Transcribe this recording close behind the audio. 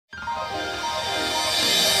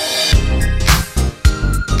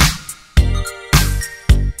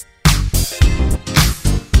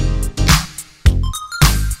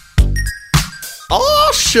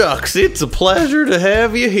Aw, shucks, it's a pleasure to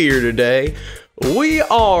have you here today. We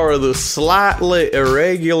are the slightly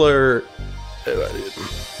irregular...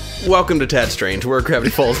 welcome to Tad Strange, we're a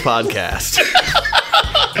Gravity Falls podcast.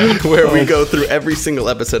 Where we go through every single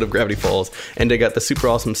episode of Gravity Falls and dig out the super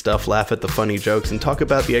awesome stuff, laugh at the funny jokes, and talk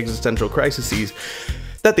about the existential crises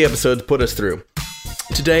that the episodes put us through.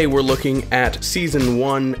 Today we're looking at Season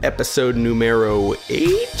 1, Episode numero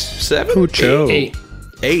 8? 7?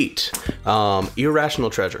 8.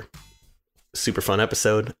 Irrational Treasure. Super fun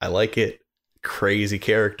episode. I like it. Crazy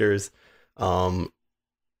characters.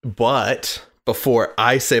 But before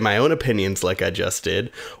I say my own opinions like I just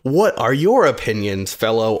did, what are your opinions,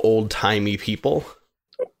 fellow old-timey people?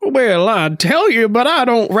 Well, I'd tell you, but I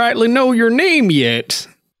don't rightly know your name yet.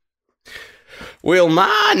 Well,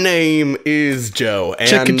 my name is Joe,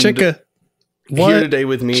 and Chicka. Here today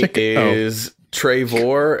with me is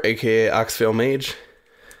Trevor, aka Oxvale Mage.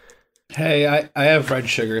 Hey, I have red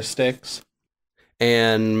sugar sticks.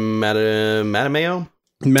 And Matameo?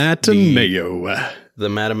 Matameo. The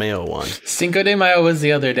Matameo one. Cinco de Mayo was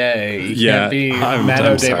the other day. You can't be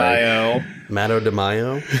Mato de Mayo. Mato de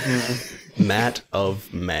Mayo? Matt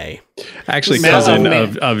of May. Actually, cousin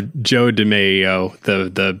of Joe DeMayo,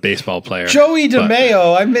 the baseball player. Joey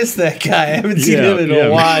DeMayo. I miss that guy. I haven't seen him in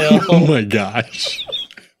a while. Oh my gosh.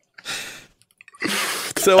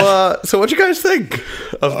 So what you guys think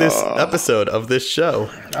of this episode of this show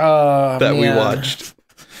that we watched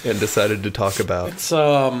and decided to talk about? It's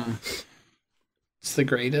the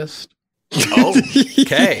greatest. Oh,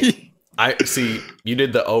 okay. I see. You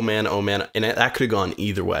did the oh man, and that could have gone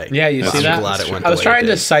either way. Yeah, you see that? Glad it went. I was trying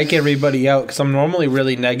to psych everybody out because I'm normally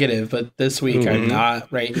really negative, but this week I'm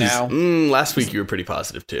not right now. Last week you were pretty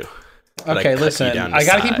positive too. Okay, listen, I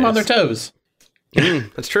gotta keep them on their toes.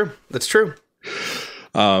 That's true. That's true.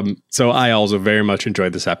 So I also very much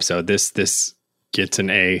enjoyed this episode. This gets an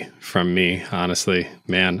A from me, honestly.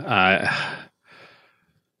 Man,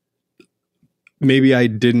 maybe I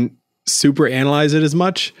didn't super analyze it as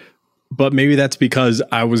much, but maybe that's because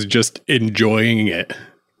I was just enjoying it.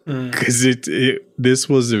 Because this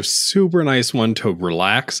was a super nice one to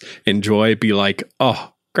relax, enjoy, be like,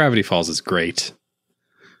 oh, Gravity Falls is great.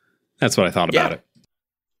 That's what I thought about it.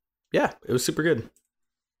 Yeah, it was super good.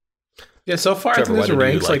 Yeah, so far Trevor, I think this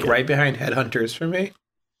ranks like right behind Headhunters for me.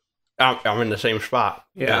 I'm in the same spot.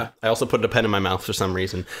 Yeah. I also put a pen in my mouth for some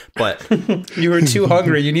reason, but you were too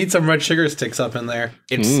hungry. You need some red sugar sticks up in there.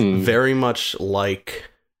 It's very much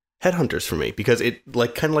like Headhunters for me because it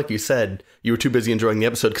kind of like you said, you were too busy enjoying the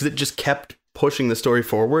episode because it just kept pushing the story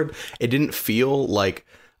forward. It didn't feel like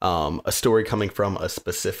a story coming from a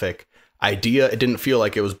specific idea. It didn't feel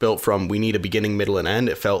like it was built from we need a beginning, middle, and end.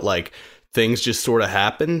 It felt like things just sort of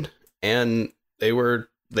happened. And they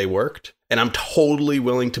worked. And I'm totally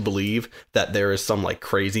willing to believe that there is some like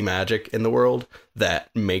crazy magic in the world that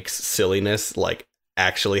makes silliness like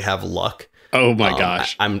actually have luck. Oh my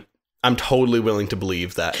gosh. I'm totally willing to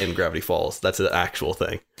believe that in Gravity Falls. That's an actual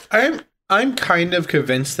thing. I'm kind of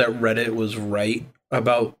convinced that Reddit was right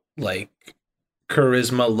about like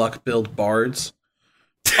charisma luck build bards.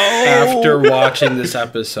 After watching this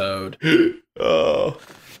episode. Oh.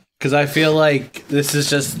 Because I feel like this is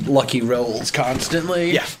just lucky rolls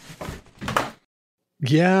constantly.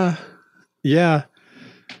 Yeah.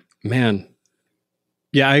 Man.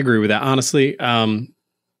 Yeah, I agree with that. Honestly, at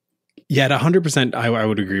 100%, I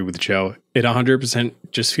would agree with Joe. It 100%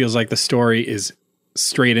 just feels like the story is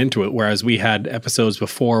straight into it, whereas we had episodes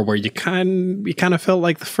before where you kind of felt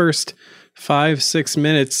like the first 5-6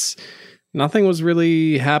 minutes, nothing was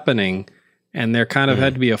really happening. And there kind of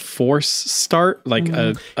had to be a force start, like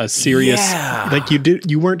a serious, like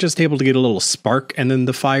you weren't just able to get a little spark and then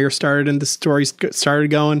the fire started and the story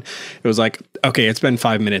started going. It was like, okay, it's been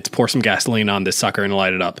 5 minutes, pour some gasoline on this sucker and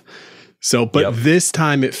light it up. So, but this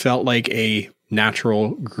time it felt like a natural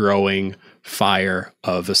growing fire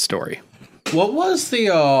of a story. What was the,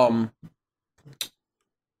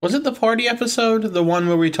 was it the party episode? The one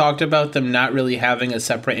where we talked about them not really having a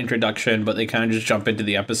separate introduction, but they kind of just jump into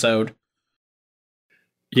the episode?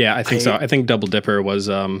 Yeah, I think so. I think Double Dipper was...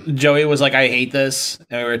 Joey was like, I hate this.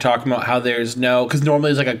 And we were talking about how there's no... Because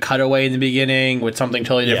normally there's like a cutaway in the beginning with something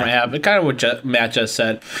totally different happen. Kind of what Matt just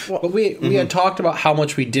said. Well, but we had talked about how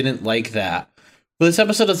much we didn't like that. But this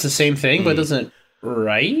episode does the same thing, but it doesn't...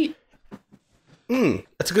 Right?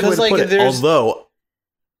 That's a good way to put it. Although...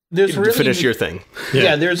 There's really... Finish your thing.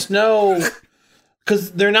 Yeah, there's no...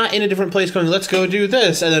 Because they're not in a different place going, let's go do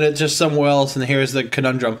this. And then it's just somewhere else, and here's the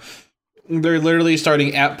conundrum. They're literally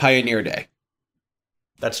starting at Pioneer Day.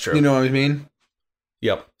 That's true. You know what I mean?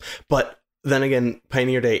 Yep. But then again,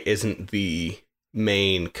 Pioneer Day isn't the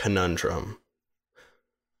main conundrum.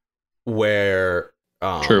 where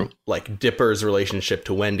True. like Dipper's relationship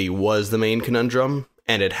to Wendy was the main conundrum,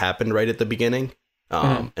 and it happened right at the beginning.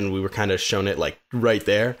 And we were kind of shown it like right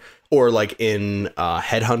there, or like in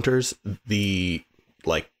Headhunters, the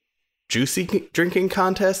like juicy drinking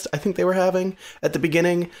contest I think they were having at the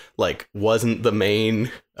beginning, like wasn't the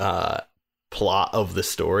main plot of the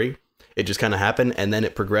story. It just kind of happened, and then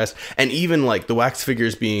it progressed. And even like the wax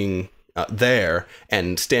figures being there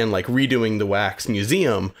and Stan like redoing the wax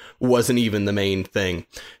museum wasn't even the main thing.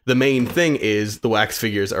 The main thing is the wax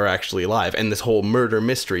figures are actually alive, and this whole murder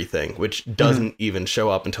mystery thing, which doesn't even show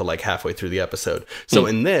up until like halfway through the episode. So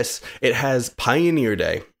in this, it has Pioneer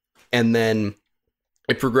Day, and then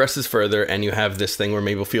it progresses further, and you have this thing where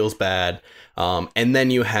Mabel feels bad, and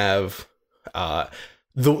then you have the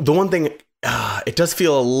one thing. It does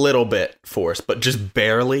feel a little bit forced, but just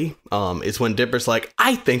barely, is when Dipper's like,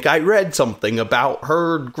 I think I read something about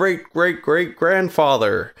her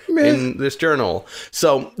great-great-great-grandfather in this journal.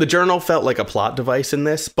 So the journal felt like a plot device in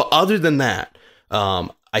this, but other than that,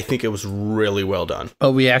 I think it was really well done. Oh,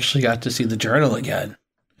 we actually got to see the journal again.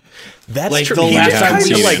 That's like true. The He last just time kind we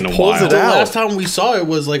of seen like it in a pulls while. it The out. last time we saw it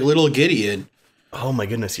was like Little Gideon. Oh my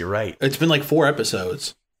goodness, you're right. It's been like 4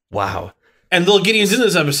 episodes. Wow. And Little Gideon's in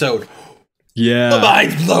this episode. Yeah. The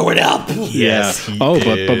mind's blowing up. Yes, he but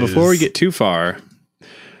is. before we get too far,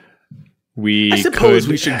 I suppose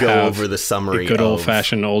we should go over the summary. A good of-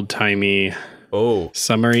 old-fashioned, old-timey Oh,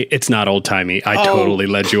 summary. It's not old-timey. I totally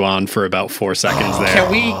led you on for about 4 seconds there.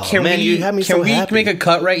 Can man, we you had me so happy. make a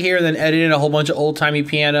cut right here and then edit in a whole bunch of old timey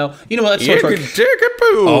piano? You know what? That's so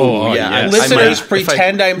Oh, yeah. yes. Listeners, I might-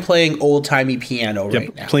 pretend I'm playing old timey piano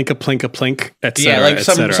right now. Plink a plink a plink, etc. Yeah, like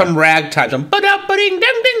some etc. ragtime. Some ba-da-ba-ding,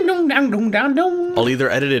 ding, ding, dong, dong, dong, dong, dong. I'll either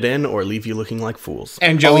edit it in or leave you looking like fools.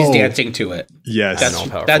 And Joey's Oh. dancing to it. Yes. That's-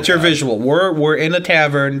 powerful That's your guy. visual. We're in a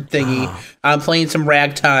tavern thingy. I'm playing some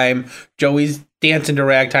ragtime. Joey's dancing to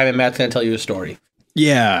ragtime, and Matt's gonna tell you a story.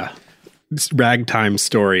 Yeah. It's ragtime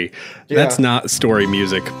story. That's not story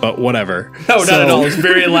music, but whatever. No, not at all. It's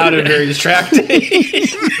very loud and very distracting.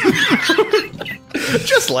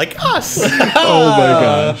 Just like us. Oh my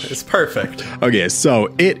gosh. It's perfect. Okay,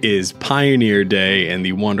 so it is Pioneer Day in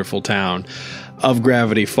the wonderful town of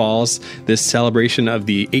Gravity Falls. This celebration of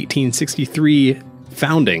the 1863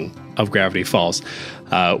 founding of Gravity Falls,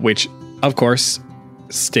 which, of course,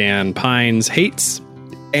 Stan Pines hates,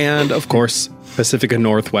 and of course, Pacifica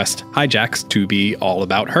Northwest hijacks to be all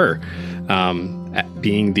about her,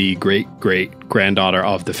 being the great-great-granddaughter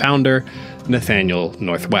of the founder, Nathaniel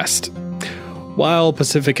Northwest. While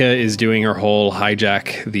Pacifica is doing her whole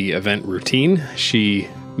hijack the event routine, she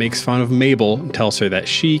makes fun of Mabel and tells her that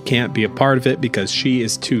she can't be a part of it because she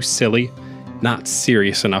is too silly, not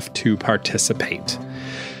serious enough to participate.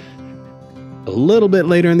 A little bit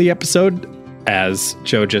later in the episode, as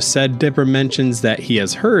Joe just said, Dipper mentions that he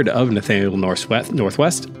has heard of Nathaniel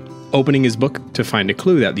Northwest, opening his book to find a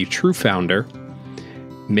clue that the true founder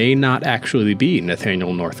may not actually be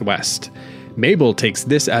Nathaniel Northwest. Mabel takes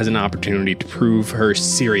this as an opportunity to prove her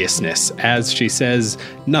seriousness, as she says,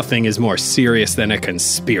 nothing is more serious than a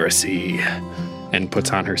conspiracy, and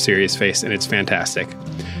puts on her serious face, and it's fantastic.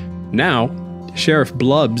 Now, Sheriff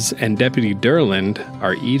Blubbs and Deputy Durland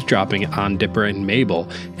are eavesdropping on Dipper and Mabel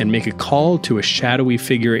and make a call to a shadowy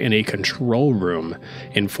figure in a control room,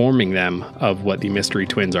 informing them of what the mystery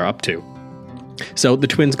twins are up to. So the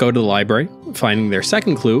twins go to the library, finding their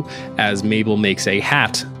second clue as Mabel makes a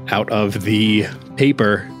hat out of the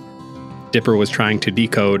paper Dipper was trying to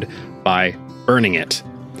decode by burning it.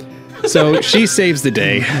 So she saves the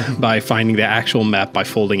day by finding the actual map by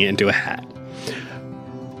folding it into a hat.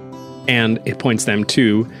 And it points them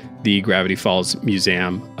to the Gravity Falls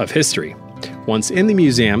Museum of History. Once in the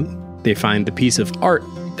museum, they find the piece of art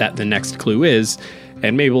that the next clue is,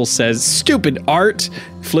 and Mabel says, "Stupid art!"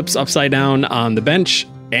 flips upside down on the bench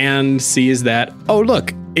and sees that, oh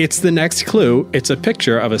look, it's the next clue. It's a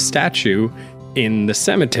picture of a statue in the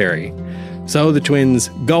cemetery. So the twins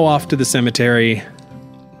go off to the cemetery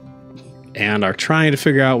and are trying to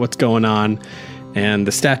figure out what's going on. And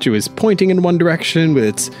the statue is pointing in one direction with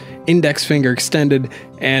its index finger extended,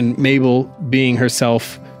 and Mabel, being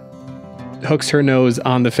herself, hooks her nose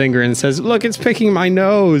on the finger and says, "Look, it's picking my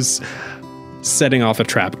nose," setting off a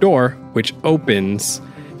trap door, which opens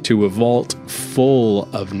to a vault full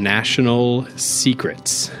of national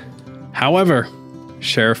secrets. However,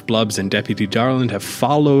 Sheriff Blubbs and Deputy Darland have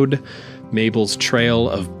followed Mabel's trail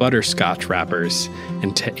of butterscotch wrappers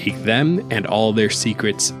and take them and all their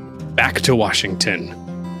secrets back to Washington.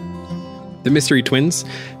 The mystery twins,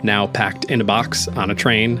 now packed in a box on a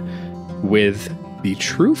train with the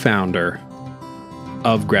true founder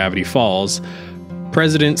of Gravity Falls,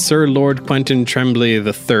 President Sir Lord Quentin Tremblay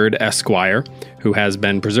III Esquire, who has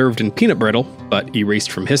been preserved in peanut brittle but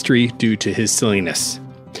erased from history due to his silliness.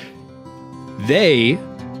 They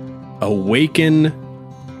awaken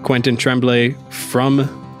Quentin Tremblay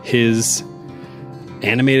from his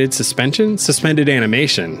suspended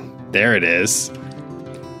animation, there it is,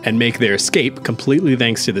 and make their escape completely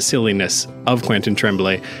thanks to the silliness of Quentin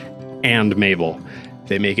Tremblay and Mabel.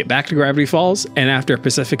 They make it back to Gravity Falls, and after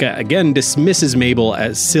Pacifica again dismisses Mabel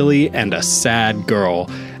as silly and a sad girl,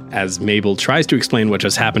 as Mabel tries to explain what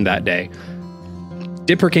just happened that day.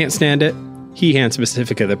 Dipper can't stand it. He hands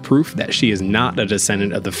Pacifica the proof that she is not a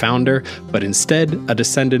descendant of the founder, but instead a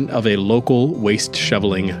descendant of a local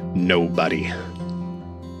waste-shoveling nobody.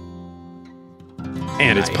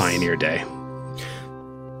 And Nice. It's Pioneer Day.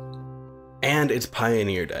 And it's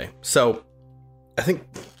Pioneer Day. So I think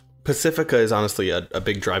Pacifica is honestly a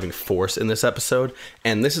big driving force in this episode.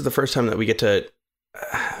 And this is the first time that we get to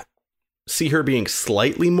see her being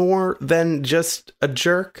slightly more than just a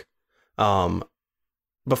jerk.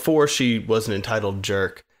 Before she was an entitled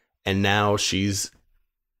jerk, and now she's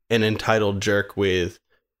an entitled jerk with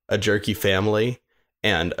a jerky family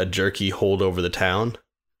and a jerky hold over the town.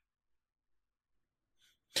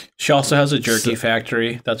 She also has a jerky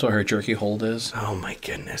factory. That's what her jerky hold is. Oh my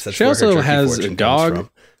goodness. That's She where her also jerky has a fortune comes dog from.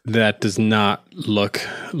 that does not look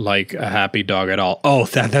like a happy dog at all. Oh,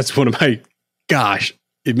 that's one of my, gosh,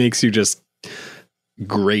 it makes you just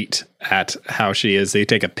great at how she is. They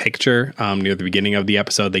take a picture near the beginning of the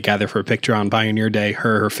episode. They gather for a picture on Pioneer Day,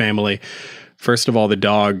 her family. First of all, the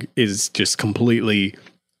dog is just completely,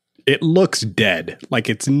 it looks dead. Like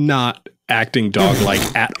it's not acting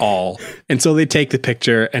dog-like at all. And so they take the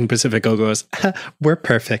picture and Pacifico goes, we're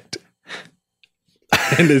perfect.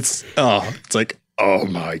 And it's like, oh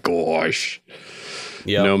my gosh.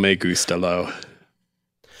 Yep. No me gusta lo.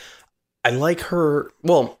 I like her.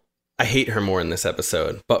 Well, I hate her more in this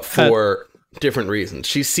episode, but for different reasons.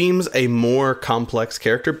 She seems a more complex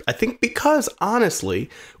character. I think because, honestly,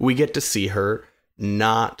 we get to see her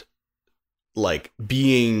not like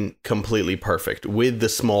being completely perfect with the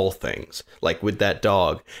small things, like with that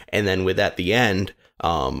dog. And then with at the end,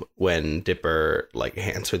 when Dipper like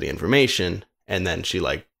hands her the information and then she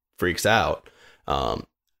like freaks out.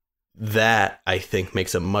 That I think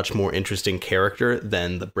makes a much more interesting character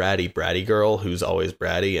than the bratty girl who's always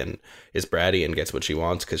bratty and is bratty and gets what she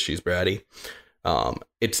wants because she's bratty.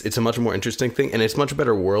 It's a much more interesting thing, and it's much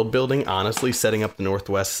better world building, honestly, setting up the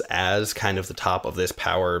Northwest as kind of the top of this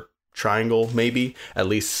power triangle, maybe, at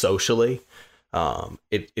least socially.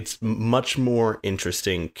 It's much more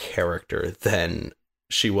interesting character than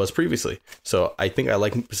she was previously. So I think I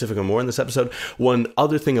like Pacifica more in this episode. One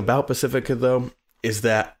other thing about Pacifica, though, is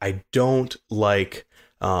that I don't like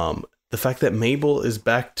the fact that Mabel is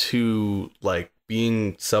back to like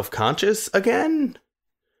being self-conscious again.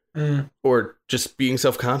 Or just being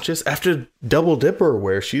self-conscious after Double Dipper,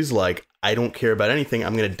 where she's like, I don't care about anything.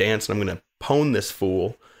 I'm going to dance and I'm going to pwn this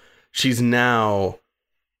fool. She's now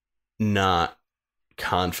not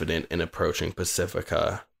confident in approaching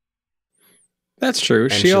Pacifica. That's true.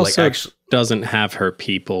 And She also like, doesn't have her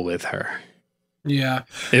people with her. Yeah.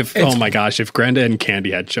 Oh my gosh, if Grenda and Candy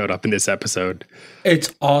had showed up in this episode.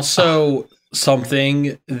 It's also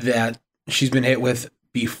something that she's been hit with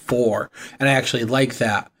before. And I actually like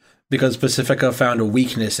that because Pacifica found a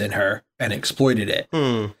weakness in her and exploited it.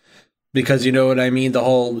 Because you know what I mean? The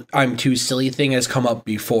whole I'm too silly thing has come up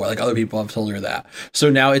before. Like other people have told her that. So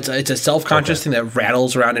now it's a self-conscious thing that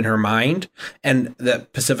rattles around in her mind and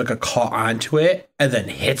that Pacifica caught onto it and then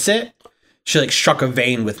hits it. She like struck a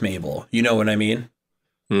vein with Mabel. You know what I mean?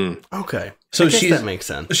 Okay. So that makes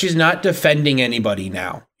sense. She's not defending anybody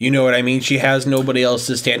now. You know what I mean? She has nobody else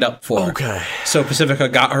to stand up for. Okay. So Pacifica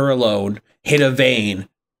got her alone, hit a vein,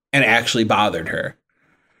 and actually bothered her.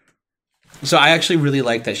 So I actually really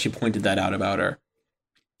like that she pointed that out about her.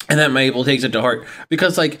 And that Mabel takes it to heart.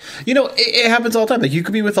 Because, like, you know, it happens all the time. Like, you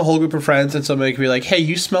could be with a whole group of friends and somebody could be like, hey,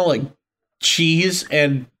 you smell like cheese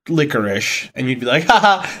and licorice. And you'd be like,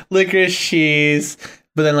 haha, licorice, cheese.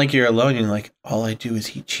 But then, like, you're alone and you're like, all I do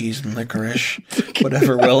is eat cheese and licorice.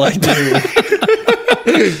 Whatever will I do?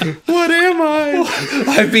 What am I?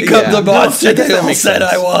 I've become the monster they all said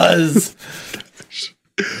I was.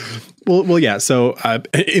 Well, yeah. So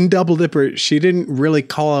in Double Dipper, she didn't really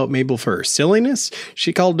call out Mabel for her silliness.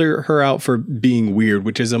 She called her out for being weird,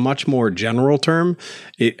 which is a much more general term.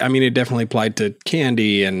 It definitely applied to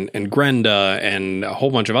Candy and Grenda and a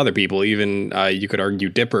whole bunch of other people. Even you could argue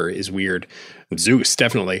Dipper is weird. Zeus,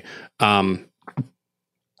 definitely. But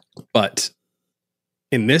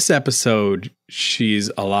in this episode,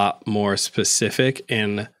 she's a lot more specific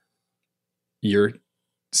in you're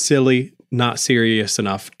silly, not serious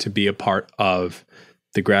enough to be a part of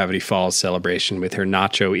the Gravity Falls celebration with her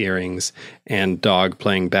nacho earrings and dog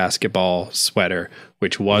playing basketball sweater,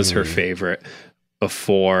 which was her favorite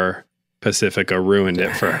before Pacifica ruined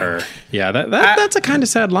it for her. Yeah, that's a kind of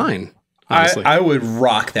sad line. Honestly. I would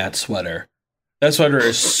rock that sweater. That sweater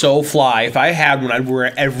is so fly. If I had one, I'd wear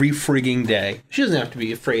it every frigging day. She doesn't have to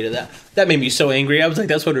be afraid of that. That made me so angry. I was like,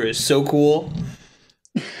 that sweater is so cool.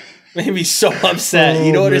 Made me so upset.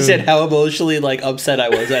 You don't understand how emotionally like upset I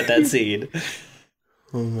was at that scene.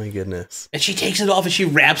 Oh my goodness. And she takes it off and she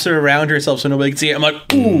wraps it around herself so nobody can see it. I'm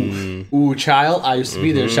like, ooh, child. I used to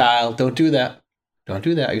be there, child. Don't do that. Don't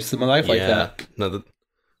do that. I used to live my life like that. No,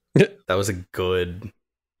 that was a good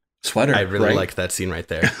sweater. I really liked that scene right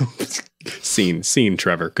there. Scene,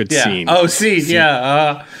 Trevor. Good scene. Oh, scene.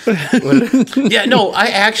 Yeah. Yeah, no, I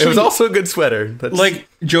actually... It was also a good sweater. Like,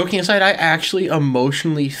 joking aside, I actually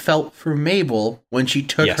emotionally felt for Mabel when she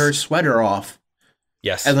took her sweater off.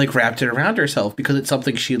 Yes. And, like, wrapped it around herself because it's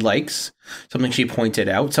something she likes, something she pointed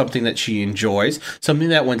out, something that she enjoys, something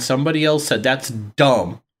that when somebody else said, that's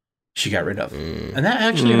dumb, she got rid of. And that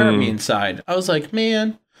actually hurt me inside. I was like,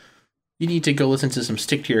 man, you need to go listen to some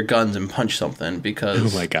Stick to Your Guns and punch something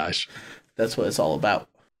because... Oh, my gosh. That's what it's all about.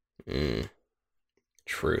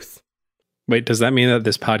 Truth. Wait, does that mean that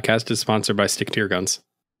this podcast is sponsored by Stick to Your Guns?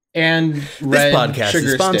 And Red podcast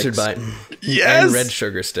is sponsored sticks. by Red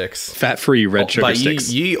Sugar Sticks. Fat-free Red Sugar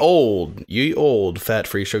Sticks. Ye old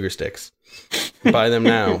fat-free sugar sticks. Buy them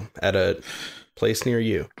now at a place near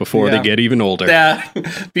you. Before they get even older. Yeah,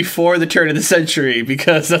 before the turn of the century,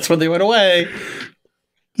 because that's when they went away.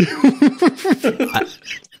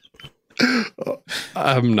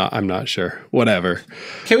 I'm not sure. Whatever.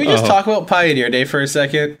 Can we just talk about Pioneer Day for a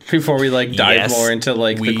second before we like dive more into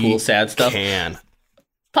like the cool sad stuff?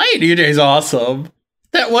 Pioneer Day is awesome.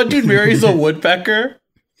 That one dude marries a woodpecker.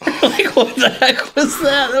 Like, what the heck was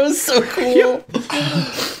that? That was so cool.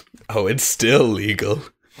 Oh, it's still legal.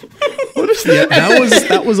 What is that?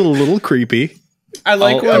 That was a little creepy. I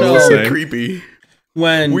like when creepy.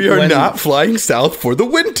 When we are not flying south for the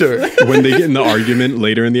winter. When they get in the argument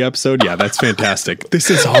later in the episode, yeah, that's fantastic. This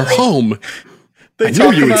is our home. I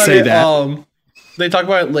knew you would say that. They talk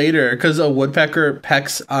about it later because a woodpecker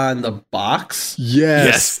pecks on the box.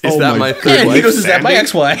 Yes. Is that my third wife? He goes, is that my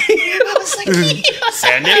ex-wife? I was like,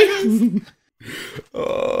 Sandy?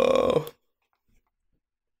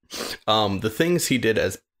 The things he did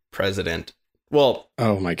as president. Well,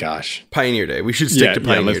 oh my gosh. Pioneer Day. We should stick to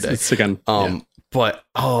Pioneer Day. Let's again. But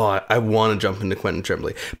I want to jump into Quentin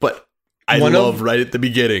Tremblay. But I love right at the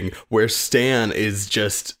beginning where Stan is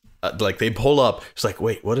just like they pull up. It's like,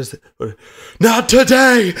 wait, what is it? Not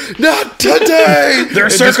today! Not today! They're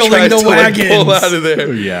circling the wagons. Pull out of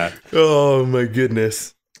there. Yeah. Oh my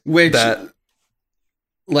goodness. Which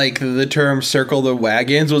like the term "circle the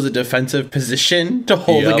wagons" was a defensive position to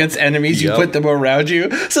hold against enemies. You put them around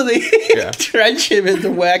you, so they trench him in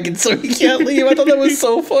the wagon so he can't leave. I thought that was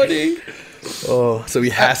so funny. Oh, so he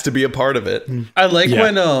has to be a part of it. I like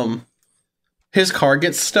when his car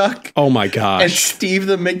gets stuck. Oh my gosh. And Steve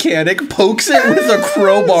the mechanic pokes it with a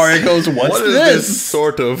crowbar and goes, what is this?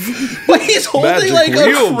 Sort of. But he's holding like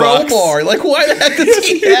a crowbar. Like, why the heck does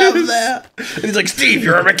he have that? And he's like, Steve,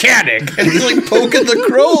 you're a mechanic. And he's like poking the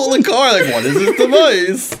crow in the car. Like, what is this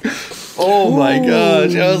device? Oh my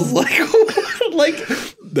gosh. I was like,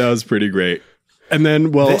 that was pretty great. And then,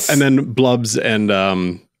 Blubs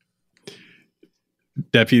and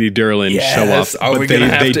Deputy Durlin show up. Are we gonna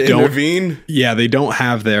have to intervene? Yeah, they don't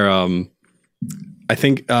have their I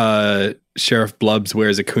think Sheriff Blubs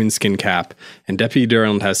wears a coonskin cap and Deputy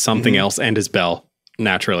Durlin has something else and his bell,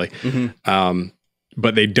 naturally.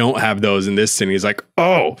 But they don't have those in this scene. He's like,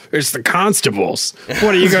 oh, it's the constables.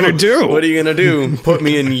 What are you going to do? What are you going to do? Put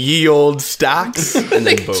me in ye old stocks? And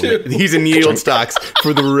then boom. He's in ye old stocks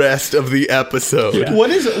for the rest of the episode. Yeah. What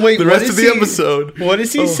does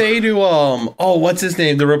he say to, what's his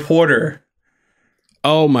name? The reporter.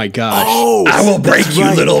 Oh my gosh. Oh, I will break you,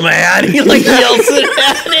 little man. He like yells it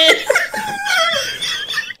at it.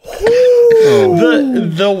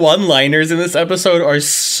 The one-liners in this episode are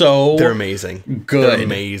they're amazing. Good. They're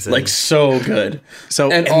amazing. Like so good.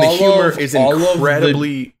 And the humor is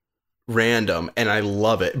incredibly random and I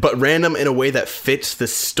love it. But random in a way that fits the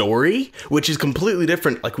story, which is completely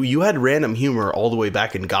different. Like you had random humor all the way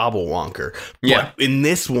back in Gobblewonker. But in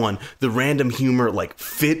this one, the random humor like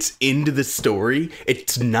fits into the story.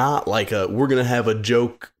 It's not like we're going to have a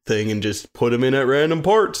joke thing and just put them in at random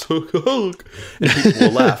parts and people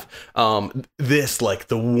will laugh. This like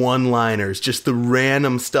the one-liners, just the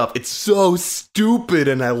random stuff, it's so stupid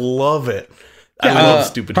and I love it. I love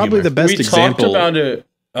stupid probably humor. the best we example. talked about it.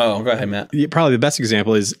 Oh, go ahead, Matt. Probably the best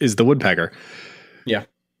example is the woodpecker. Yeah.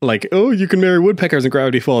 Like, oh, you can marry woodpeckers in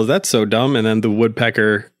Gravity Falls. That's so dumb. And then the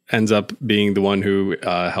woodpecker ends up being the one who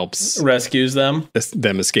helps Rescues them.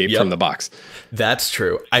 them escape Yep. from the box. That's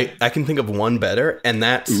true. I can think of one better, and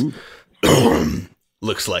that's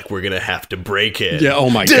looks like we're gonna have to break it. Yeah. Oh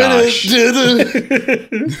my gosh.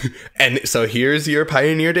 And so here's your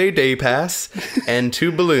Pioneer Day pass and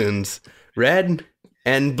 2 balloons, red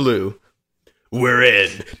and blue. We're in.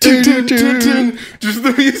 Just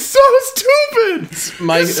the music so stupid.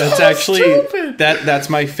 That's actually stupid. that's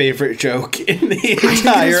my favorite joke in the think it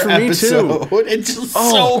entire is for me, episode. It's just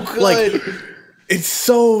so good. Like, it's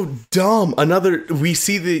so dumb. We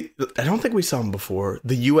see I don't think we saw him before.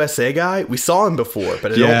 The USA guy, we saw him before,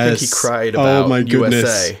 but I don't think he Yes. cried Oh about my goodness.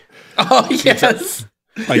 USA. Oh yes.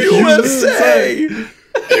 Like, USA!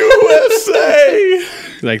 USA!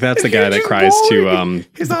 like that's the guy that just cries to bored.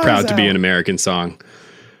 His the eyes Proud to Be out. an American song.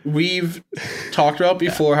 We've talked about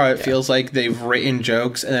before how it feels like they've written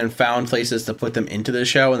jokes and then found places to put them into the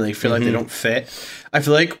show and they feel like they don't fit. I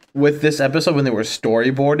feel like with this episode, when they were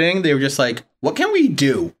storyboarding, they were just like, what can we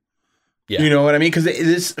do? Yeah. You know what I mean? Because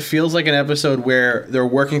this feels like an episode where they're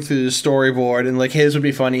working through the storyboard and like, hey, this would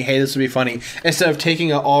be funny. Hey, this would be funny. Instead of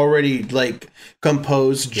taking an already like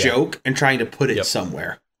composed joke and trying to put it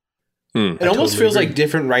somewhere. It almost feels like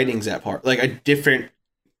different writings that part, like a different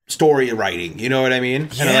story writing. You know what I mean?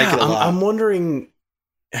 And I like it a lot. I'm wondering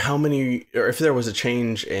how many, or if there was a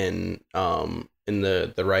change in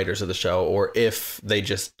the writers of the show, or if they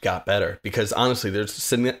just got better. Because honestly, there's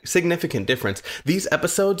significant difference. These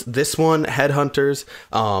episodes, this one, Headhunters,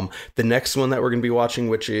 the next one that we're going to be watching,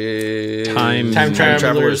 which is Time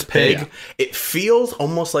Traveler's Pig. Yeah. It feels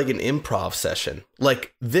almost like an improv session.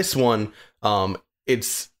 Like this one,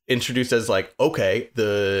 it's introduced as like, okay,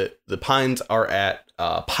 the Pines are at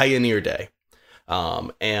Pioneer Day,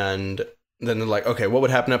 and then they're like, okay, what would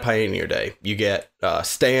happen at Pioneer Day? You get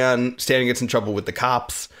Stan gets in trouble with the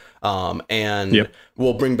cops, and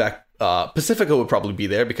we'll bring back Pacifica would probably be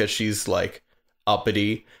there because she's like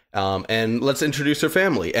uppity, and let's introduce her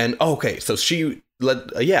family. And okay, so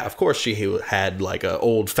of course she had like an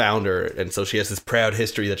old founder, and so she has this proud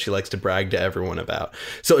history that she likes to brag to everyone about.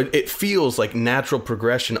 So it feels like natural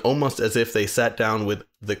progression, almost as if they sat down with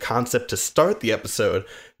the concept to start the episode,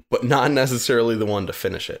 but not necessarily the one to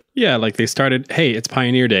finish it. Yeah, like they started, hey, it's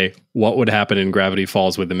Pioneer Day. What would happen in Gravity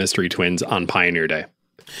Falls with the Mystery Twins on Pioneer Day?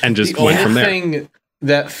 And just The went only from there. thing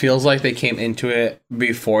that feels like they came into it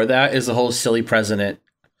before that is the whole silly president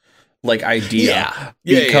like idea.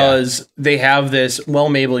 Because they have this, well,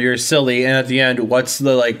 Mabel, you're silly, and at the end, what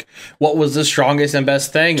was the strongest and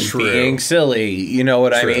best thing? True. Being silly. You know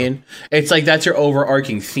what I mean? It's like that's your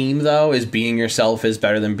overarching theme, though, is being yourself is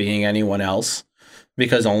better than being anyone else.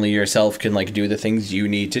 Because only yourself can like do the things you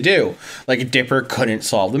need to do. Like Dipper couldn't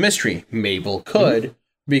solve the mystery. Mabel could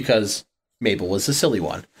because Mabel was the silly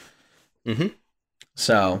one. Mm-hmm.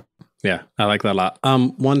 So Yeah, I like that a lot.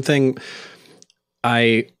 One thing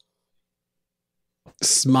I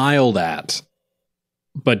smiled at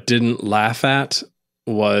but didn't laugh at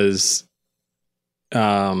was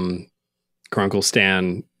Grunkle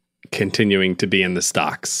Stan continuing to be in the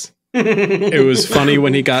stocks. It was funny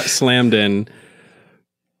when he got slammed in,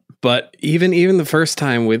 but even the first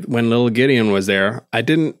time when little Gideon was there, I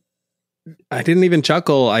didn't even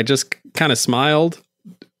chuckle. I just kind of smiled,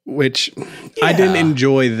 which I didn't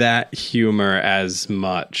enjoy that humor as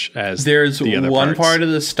much as there's the other one parts. part of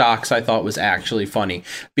the stocks I thought was actually funny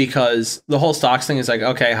because the whole stocks thing is like,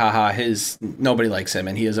 okay, haha, nobody likes him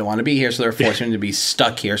and he doesn't want to be here, so they're forcing him to be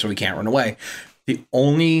stuck here so he can't run away. The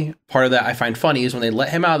only part of that I find funny is when they let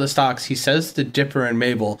him out of the stocks, he says to Dipper and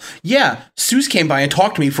Mabel, yeah, Seuss came by and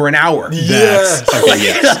talked to me for an hour. Yes. Okay,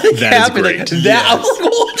 yes. That is great. I was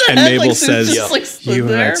like, what the And heck? Mabel Like, Seuss says, just, like, stood "You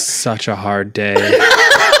there. had such a hard day."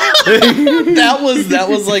 that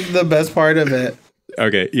was like the best part of it.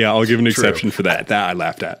 Okay, yeah, I'll give an exception for that. That I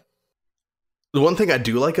laughed at. The one thing I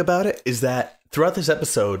do like about it is that throughout this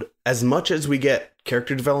episode, as much as we get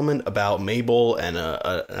character development about Mabel and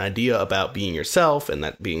an idea about being yourself and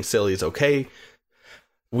that being silly is okay,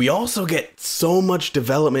 we also get so much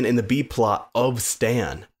development in the B plot of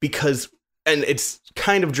Stan and it's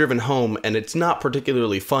kind of driven home and it's not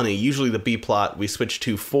particularly funny. Usually the B plot we switch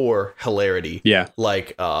to for hilarity. Yeah.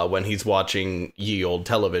 Like when he's watching ye old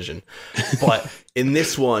television. But in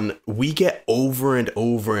this one, we get over and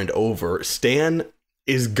over and over. Stan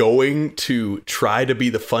is going to try to be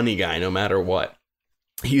the funny guy no matter what.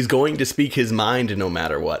 he's going to speak his mind no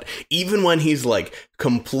matter what. Even when he's like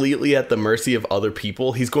completely at the mercy of other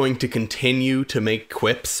people, he's going to continue to make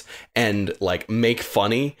quips and like make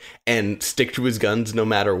funny and stick to his guns no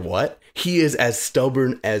matter what. He is as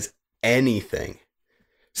stubborn as anything.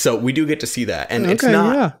 So we do get to see that. And it's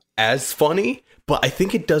not as funny, but I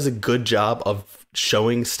think it does a good job of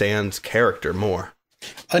showing Stan's character more.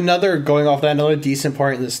 Another decent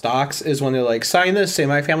part in the stocks is when they're like, sign this, say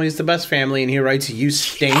my family is the best family, and he writes, you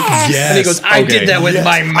stink. Yes. And he goes, I did that with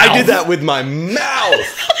my mouth. I did that with my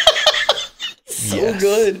mouth. So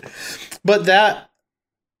good. But that,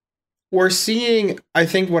 we're seeing, I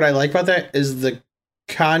think what I like about that is the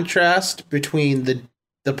contrast between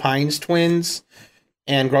the Pines twins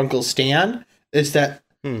and Grunkle Stan is that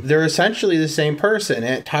they're essentially the same person,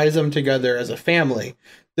 and it ties them together as a family.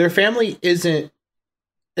 Their family isn't,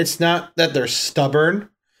 it's not that they're stubborn.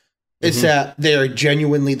 It's that they are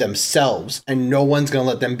genuinely themselves, and no one's going to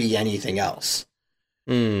let them be anything else.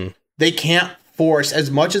 They can't force,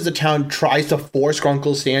 as much as the town tries to force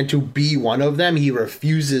Grunkle Stan to be one of them, he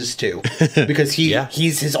refuses to because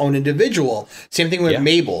he's his own individual. Same thing with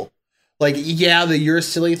Mabel. Like, the you're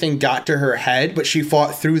silly thing got to her head, but she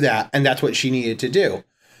fought through that, and that's what she needed to do.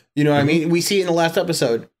 You know what I mean? We see it in the last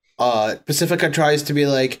episode. Pacifica tries to be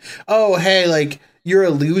like, oh, hey, like, you're a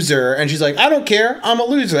loser. And she's like, I don't care. I'm a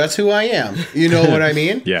loser. That's who I am. You know what I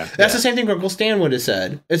mean? That's the same thing Grunkle Stan would have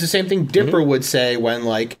said. It's the same thing Dipper would say when,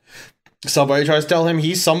 like, somebody tries to tell him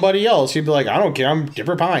he's somebody else. He'd be like, I don't care. I'm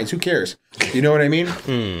Dipper Pines. Who cares? You know what I mean?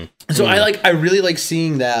 So I really like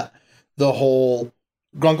seeing that the whole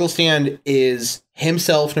Grunkle Stan is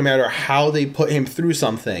himself no matter how they put him through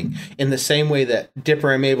something, in the same way that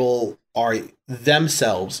Dipper and Mabel are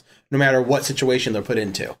themselves no matter what situation they're put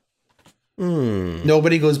into.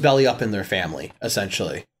 Nobody goes belly up in their family,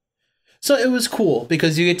 essentially. So it was cool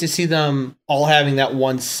because you get to see them all having that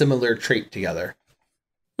one similar trait together.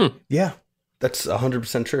 Yeah, that's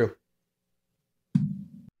 100% true.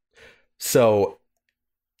 So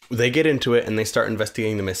they get into it and they start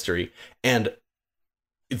investigating the mystery. And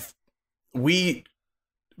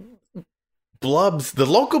Blubs, the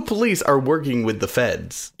local police are working with the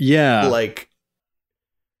feds. Yeah. Like,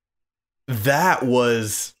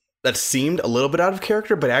 that seemed a little bit out of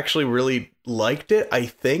character, but I actually really liked it, I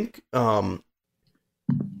think,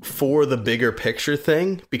 for the bigger picture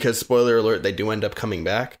thing, because spoiler alert, they do end up coming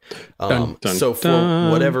back. So for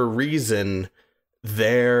whatever reason,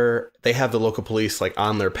 they have the local police like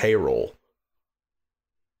on their payroll,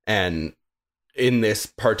 and in this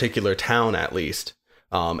particular town at least,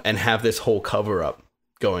 and have this whole cover up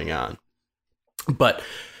going on. But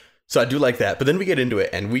so I do like that. But then we get into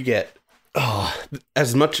it and we get,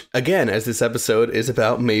 as much, again, as this episode is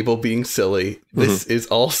about Mabel being silly, this is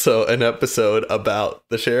also an episode about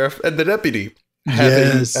the sheriff and the deputy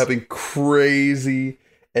having crazy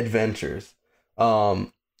adventures.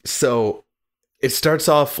 So it starts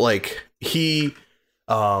off like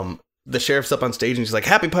the sheriff's up on stage and he's like,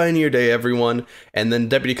 Happy Pioneer Day, everyone. And then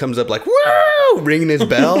deputy comes up like, woo, ringing his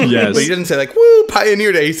bell. But he doesn't say like, woo,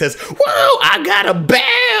 Pioneer Day. He says, woo, I got a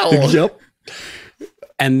bell. Yep.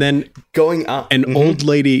 And then going on, an old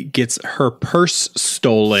lady gets her purse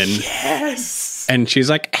stolen. Yes. And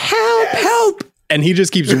she's like, help, help. And he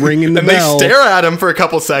just keeps ringing the bell. They stare at him for a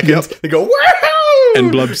couple seconds. They go, woo.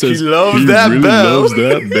 And Blub says, he loves that really bell. Loves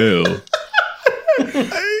that bell.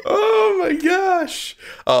 Oh my gosh.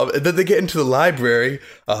 And then they get into the library.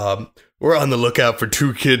 We're on the lookout for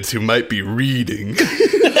two kids who might be reading.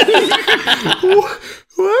 What?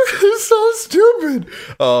 It's so stupid.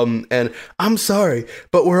 And I'm sorry,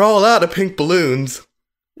 but we're all out of pink balloons.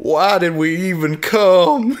 Why did we even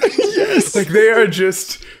come? Yes. Like, they are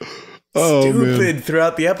just stupid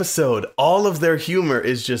throughout the episode. All of their humor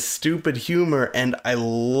is just stupid humor, and I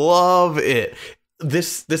love it.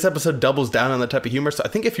 This episode doubles down on that type of humor, so I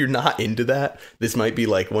think if you're not into that, this might be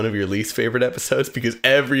like one of your least favorite episodes, because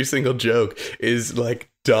every single joke is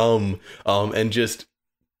like dumb, and just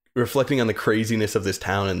reflecting on the craziness of this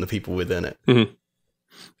town and the people within it.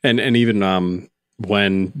 And even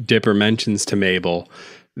when Dipper mentions to Mabel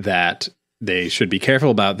that they should be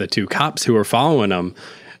careful about the two cops who are following them,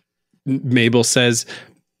 Mabel says,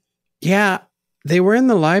 yeah, they were in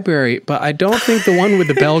the library, but I don't think the one with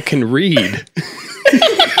the bell can read. Forgot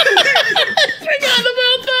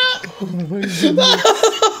about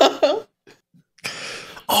that.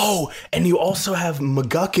 Oh, and you also have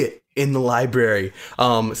McGucket in the library,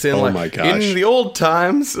 saying, oh like, my gosh. in the old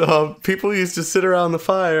times, people used to sit around the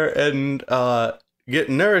fire and get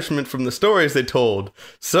nourishment from the stories they told.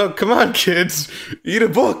 So come on, kids, eat a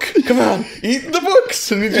book. Come on, eat the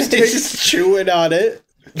books. And he just chewing on it.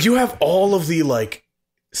 You have all of the like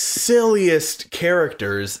silliest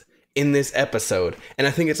characters in this episode, and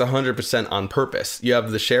I think it's 100% on purpose. You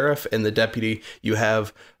have the sheriff and the deputy, you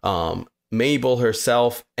have Mabel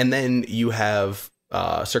herself, and then you have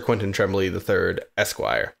Sir Quentin Tremblay III,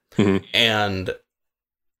 Esquire. Mm-hmm. And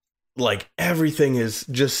like everything is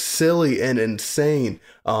just silly and insane,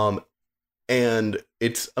 and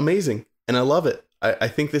it's amazing, and I love it. I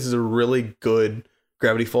think this is a really good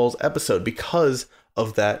Gravity Falls episode because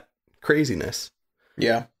of that craziness.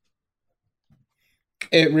 Yeah.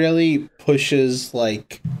 It really pushes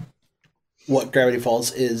like what Gravity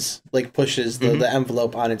Falls is, like pushes the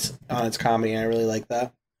envelope on its comedy, and I really like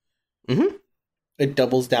that. Mm-hmm. It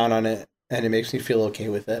doubles down on it, and it makes me feel okay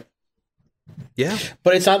with it. Yeah.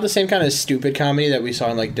 But it's not the same kind of stupid comedy that we saw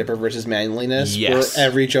in like Dipper versus Manliness, Yes. where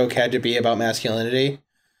every joke had to be about masculinity.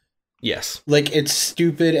 Yes. Like, it's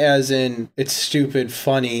stupid as in, it's stupid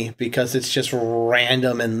funny because it's just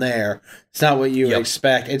random in there. It's not what you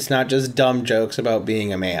expect. It's not just dumb jokes about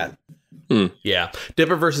being a man. Yeah.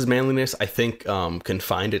 Dipper versus Manliness, I think,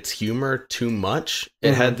 confined its humor too much.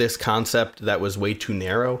 It had this concept that was way too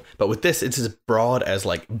narrow. But with this, it's as broad as,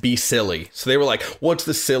 like, be silly. So they were like, what's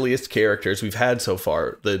the silliest characters we've had so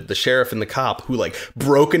far? The sheriff and the cop who, like,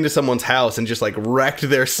 broke into someone's house and just, like, wrecked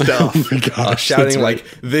their stuff. Oh my gosh, shouting, like,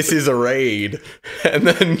 this is a raid. And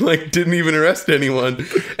then, like, didn't even arrest anyone.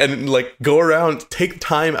 And, like, go around, take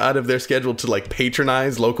time out of their schedule to, like,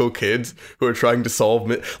 patronize local kids who are trying to solve...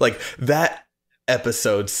 like, that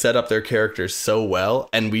episode set up their characters so well,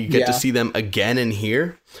 and we get to see them again in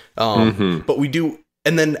here. But we do,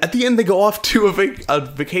 and then at the end they go off to a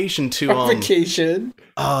vacation to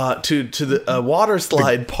to the water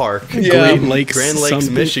slide park. Grand Lakes,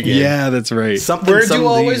 Michigan. Yeah, that's right. Where do you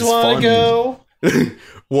always want to go?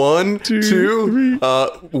 1, 2,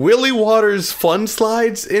 Willie Waters fun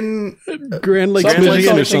slides in Grand Lakes,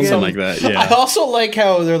 Michigan, or something like that. Yeah. I also like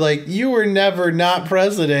how they're like, you were never not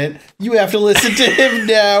president. You have to listen to him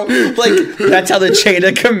now. Like, that's how the chain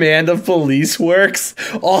of command of police works.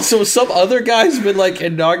 Also, some other guy's been like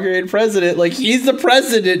inaugurated president. Like, he's the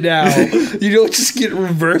president now. You don't just get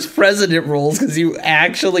reverse president roles because you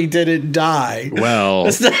actually didn't die. Well,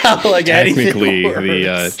 that's not how like technically anything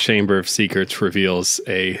works. The Chamber of Secrets reveals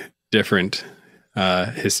a different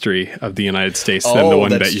history of the United States than the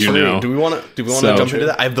one that you know. Do we want to jump into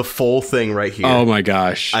that? I have the full thing right here. Oh my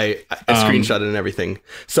gosh. I screenshot it and everything.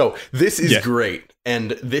 So this is great.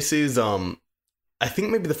 And this is I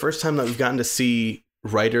think maybe the first time that we've gotten to see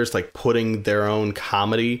writers like putting their own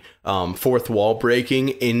comedy, fourth wall breaking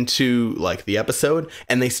into like the episode,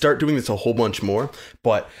 and they start doing this a whole bunch more.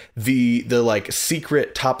 But the like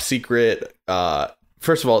top secret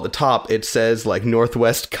first of all, at the top, it says, like,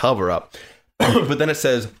 Northwest cover-up. But then it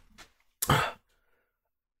says,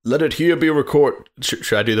 let it here be recorded.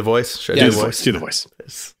 Should I do the voice? Do the voice.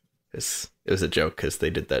 It was a joke, because they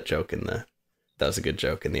did that joke in the... That was a good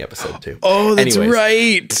joke in the episode, too. Oh, that's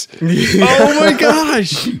right. Oh, my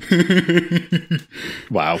gosh.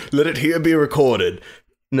 Wow. Let it here be recorded.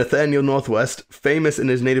 Nathaniel Northwest, famous in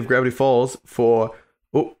his native Gravity Falls for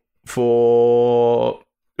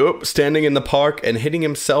standing in the park and hitting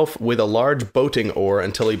himself with a large boating oar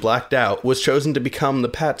until he blacked out, was chosen to become the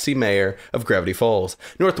Patsy Mayor of Gravity Falls.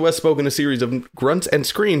 Northwest spoke in a series of grunts and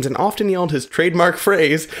screams and often yelled his trademark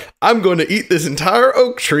phrase, "I'm going to eat this entire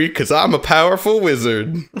oak tree because I'm a powerful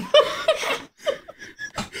wizard."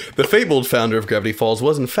 The fabled founder of Gravity Falls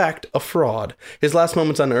was, in fact, a fraud. His last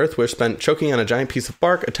moments on Earth were spent choking on a giant piece of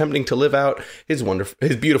bark, attempting to live out his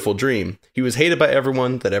beautiful dream. He was hated by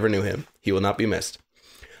everyone that ever knew him. He will not be missed.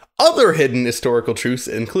 Other hidden historical truths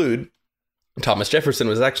include Thomas Jefferson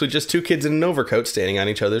was actually just two kids in an overcoat standing on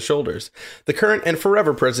each other's shoulders. The current and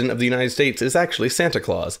forever president of the United States is actually Santa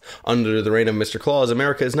Claus. Under the reign of Mr. Claus,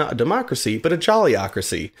 America is not a democracy, but a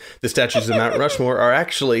jollyocracy. The statues of Mount Rushmore are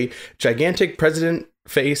actually gigantic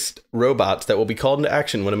president-faced robots that will be called into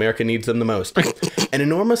action when America needs them the most. An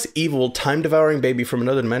enormous, evil, time-devouring baby from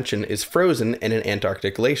another dimension is frozen in an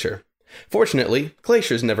Antarctic glacier. Fortunately,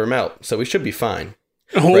 glaciers never melt, so we should be fine.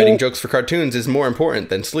 Writing jokes for cartoons is more important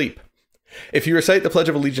than sleep. If you recite the Pledge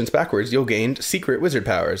of Allegiance backwards, you'll gain secret wizard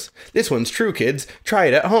powers. This one's true, kids. Try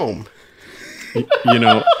it at home. You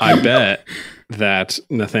know, I bet that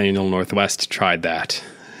Nathaniel Northwest tried that.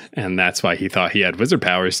 And that's why he thought he had wizard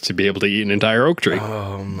powers to be able to eat an entire oak tree.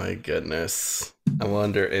 Oh, my goodness. I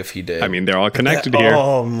wonder if he did. I mean, they're all connected here.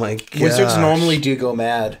 Oh, my god. Wizards normally do go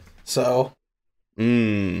mad, so...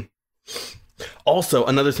 Also,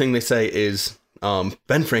 another thing they say is...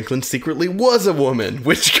 Ben Franklin secretly was a woman,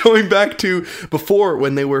 which going back to before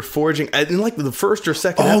when they were forging in like the first or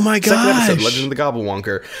second, second episode, Legend of the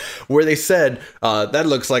Gobblewonker, where they said, that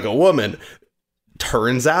looks like a woman.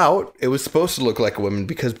 turns out it was supposed to look like a woman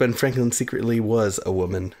because Ben Franklin secretly was a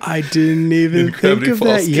woman. I didn't even think of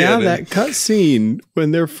that. Yeah, that cutscene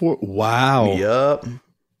when they're wow. Yup.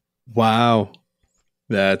 Wow.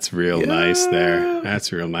 That's real nice there.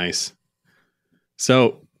 That's real nice.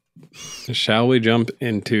 So, shall we jump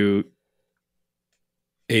into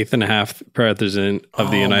 8th and a half president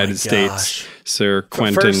of the United States, Sir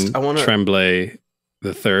Quentin Tremblay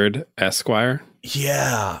III, Esquire?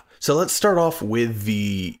 Yeah. So let's start off with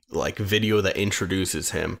the video that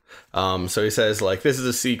introduces him. So he says this is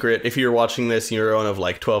a secret. If you're watching this and you're one of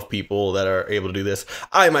 12 people that are able to do this,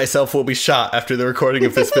 I myself will be shot after the recording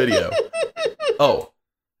of this video. Oh,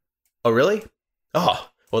 really? Oh,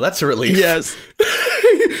 well, that's a relief. Yes.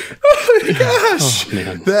 Oh my gosh. Oh,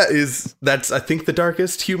 man. That's I think the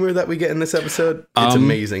darkest humor that we get in this episode. It's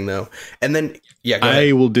amazing though. And then go ahead.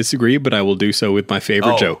 I will disagree, but I will do so with my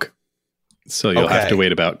favorite joke. So you'll have to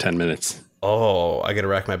wait about 10 minutes. Oh, I got to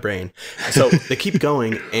rack my brain. So they keep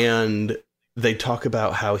going and they talk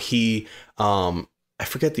about how he, I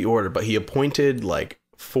forget the order, but he appointed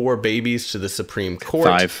 4 babies to the Supreme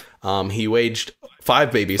Court. 5. He waged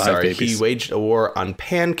 5 babies. He waged a war on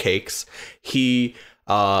pancakes. He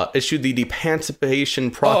issued the Emancipation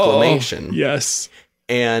Proclamation. Oh, yes.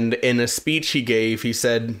 And in a speech he gave, he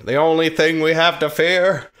said, "The only thing we have to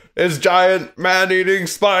fear is giant man-eating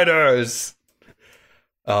spiders."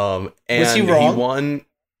 And was he wrong? He won.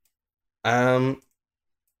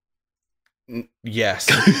 Yes.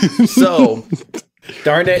 So,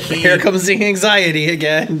 darn it! Here comes the anxiety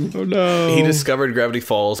again. Oh no! He discovered Gravity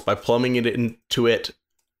Falls by plumbing it into it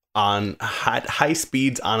on high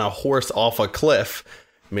speeds on a horse off a cliff.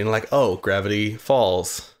 I mean, Gravity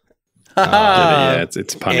Falls. Yeah,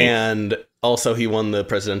 it's punny. And also, he won the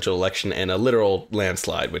presidential election in a literal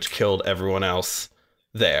landslide, which killed everyone else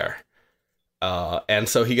there. And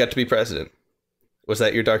so he got to be president. Was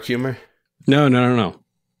that your dark humor? No.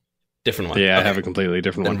 Different one. Yeah, okay. I have a completely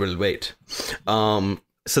different one. Then we'll wait.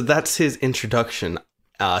 So that's his introduction.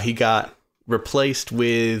 He got replaced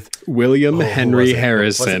with William Henry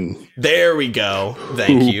Harrison. There we go.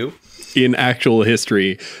 Thank you. In actual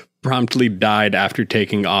history, promptly died after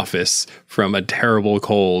taking office from a terrible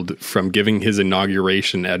cold from giving his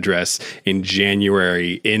inauguration address in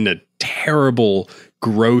January in a terrible,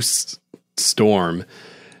 gross storm.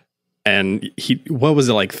 And he, what was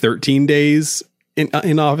it, 13 days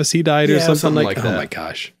in office he died or something like that? Oh my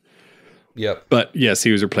gosh. Yep. But yes,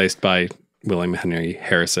 he was replaced by William Henry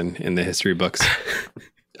Harrison in the history books.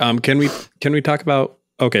 Can we talk about,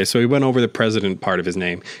 okay, so we went over the president part of his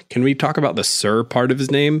name. Can we talk about the sir part of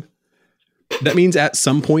his name? That means at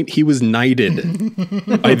some point he was knighted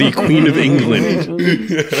by the Queen of England.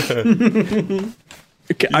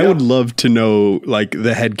 Okay, I would love to know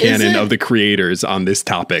the headcanon of the creators on this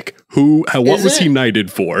topic. What was he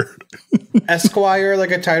knighted for? Esquire,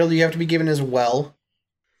 a title you have to be given as well?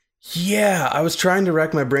 Yeah, I was trying to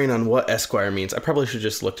rack my brain on what Esquire means. I probably should have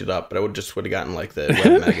just looked it up, but I would have gotten the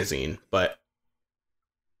web magazine. But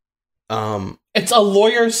it's a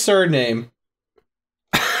lawyer's surname.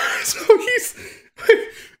 So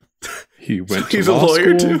he's a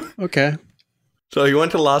lawyer too. Okay. So he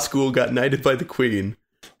went to law school, got knighted by the Queen.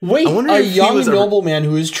 Wait, a young nobleman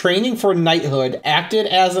who is training for knighthood acted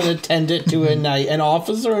as an attendant to a knight, an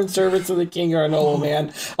officer in service of the king or a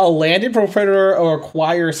nobleman, a landed proprietor or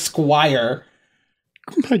acquire squire.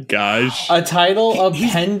 Oh my gosh. A title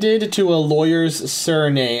appended to a lawyer's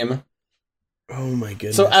surname. Oh my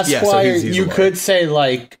goodness. So Esquire, you could say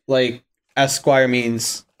Esquire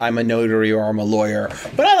means I'm a notary or I'm a lawyer.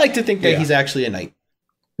 But I like to think that he's actually a knight.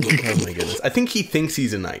 Oh my goodness. I think he thinks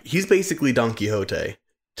he's a knight. He's basically Don Quixote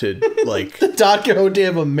to the Don Quixote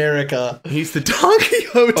of America. He's the Don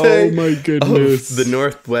Quixote. Oh my goodness. Of the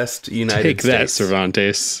Northwest United States. Take that,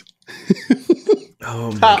 Cervantes.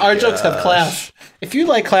 Oh my Our jokes have class. If you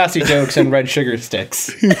like classy jokes and red sugar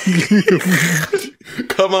sticks,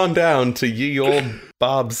 come on down to ye old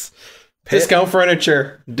Bob's Pit. Discount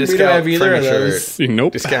furniture. Discount we don't have either furniture. of those.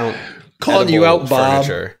 Nope. Discount. Calling you out, Bob.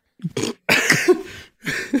 Furniture.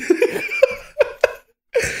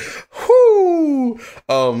 Whoo.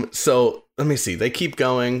 So let me see. They keep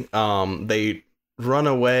going. They run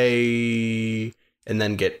away and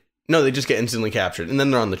then they just get instantly captured and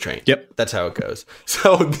then they're on the train. Yep. That's how it goes.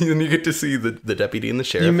 So then you get to see the deputy and the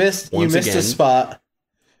sheriff. You missed a spot.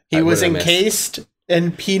 He was encased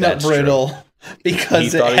in peanut brittle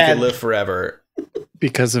because he thought he could live forever.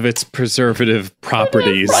 Because of its preservative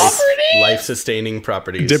properties. Life-sustaining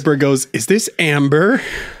properties. Dipper goes, "Is this amber?"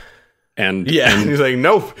 And he's like,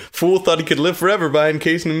 "No, fool thought he could live forever by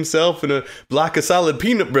encasing himself in a block of solid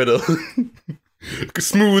peanut brittle."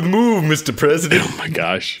 Smooth move, Mr. President. Oh my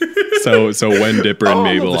gosh. So when Dipper and Oh, I love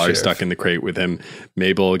Mabel the are sheriff. stuck in the crate with him,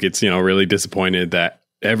 Mabel gets, really disappointed that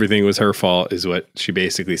everything was her fault, is what she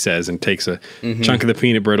basically says, and takes a chunk of the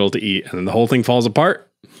peanut brittle to eat, and then the whole thing falls apart.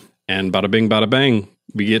 And bada bing, bada bang,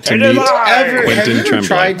 we get to meet Have you Quentin ever Tremblay.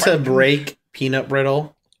 tried to break peanut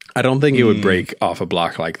brittle? I don't think it would break off a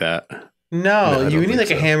block like that. No, I you don't need think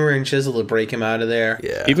like a so. hammer and chisel to break him out of there.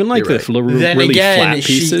 Yeah. Even like you're the right. Then really again, flat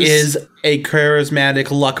pieces. she is a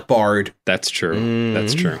charismatic luck bard. That's true.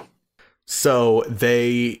 That's true. So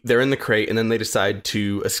they're in the crate, and then they decide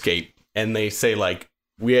to escape, and they say like,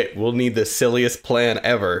 we'll need the silliest plan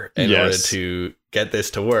ever in order to get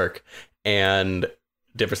this to work. And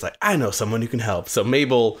Dipper's like, I know someone who can help. So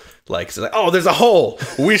Mabel says, oh, there's a hole.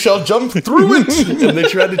 We shall jump through it. And they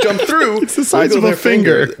try to jump through. It's the size wiggle of a their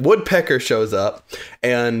finger. Woodpecker shows up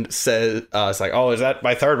and says, it's like, oh, is that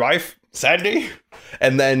my third wife, Sandy?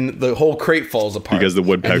 And then the whole crate falls apart. Because the And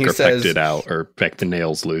woodpecker he pecked says, it out or pecked the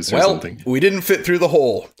nails loose or well, something. we didn't fit through the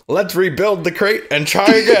hole. Let's rebuild the crate and try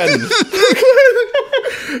again.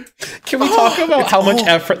 Can we talk about how much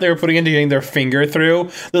effort they were putting into getting their finger through?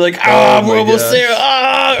 They're like, my we're almost gosh.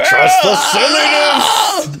 there. Trust the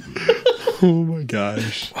silliness. Oh my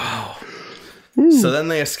gosh. So then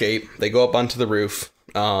they escape. They go up onto the roof.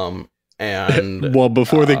 And Well,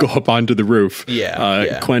 before they go up onto the roof,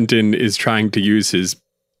 yeah. Quentin is trying to use his.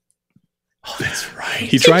 Oh, that's right.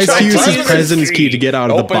 He tries to use his president's key to get out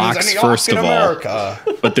of the Opens box any first lock of in all, America.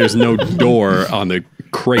 but there's no door on the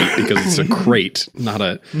crate because it's a crate, not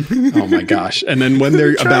a. Oh my gosh! And then when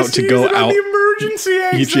they're about to go out, the emergency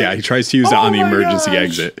exit. he tries to use it on the Oh my emergency gosh.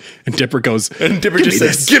 exit, and Dipper goes And Dipper "Give just me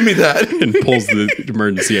says, this," "Give me that." and pulls the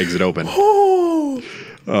emergency exit open. Oh,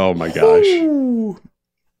 Oh my gosh!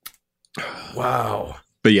 wow.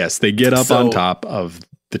 But yes, they get up on So- top of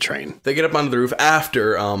the train. They get up onto the roof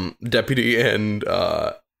after Deputy and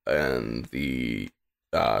the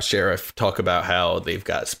sheriff talk about how they've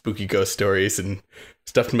got spooky ghost stories and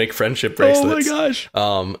stuff to make friendship bracelets. Oh my gosh!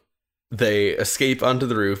 They escape onto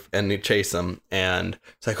the roof and they chase them, and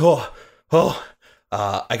it's like,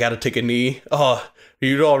 I gotta take a knee. Oh, are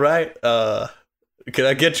you all right? Can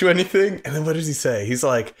I get you anything? And then what does he say? He's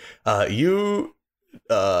like, does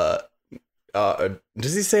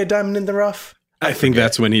he say a diamond in the rough? I think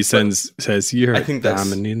that's when he says you're I think that's-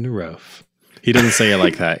 diamond in the rough. He doesn't say it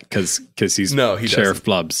like that because he's No, he Sheriff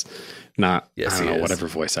Blubs, not Yes, I don't he know is. whatever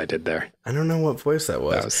voice I did there. I don't know what voice that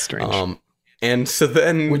was. That was strange. And so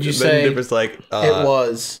then Would you then say Dipper's like, it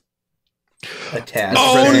was a task.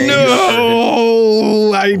 Oh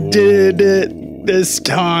no! I did it this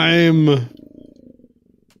time.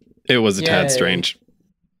 It was a tad Yay. strange.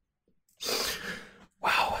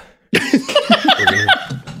 wow.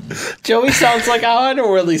 Joey sounds like an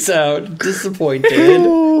unworldly sound. Disappointed.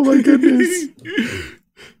 Oh my goodness!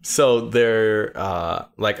 So they're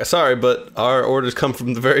like, sorry, but our orders come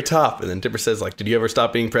from the very top. And then Dipper says, like, did you ever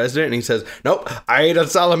stop being president? And he says, nope, I ate a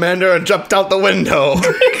salamander and jumped out the window.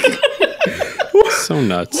 So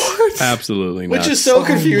nuts. Absolutely nuts. Which is so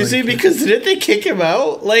confusing because didn't they kick him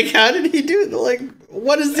out? Like, how did he do? Like,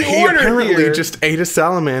 what is the He order apparently here? just ate a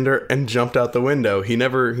salamander and jumped out the window. He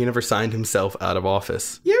never signed himself out of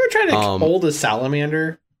office. You ever try to hold a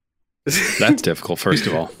salamander? That's difficult, first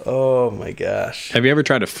of all. Oh my gosh. Have you ever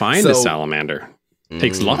tried to find a salamander?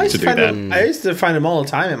 Takes luck to do that. I used to find them all the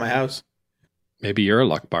time at my house. Maybe you're a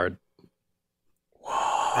luck bard.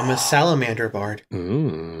 I'm a salamander bard.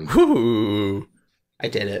 Woo. I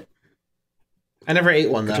did it. I never ate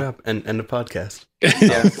one Good though. job. And end of podcast.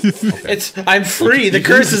 It's I'm free. The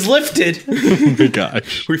curse is lifted. Oh my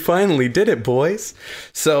gosh. We finally did it, boys.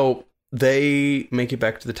 So they make it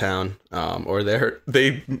back to the town, or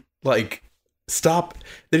they like stop.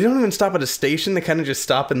 They don't even stop at a station. They kind of just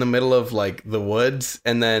stop in the middle of like the woods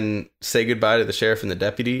and then say goodbye to the sheriff and the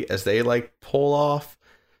deputy as they like pull off.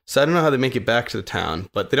 So I don't know how they make it back to the town,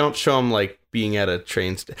 but they don't show them like being at a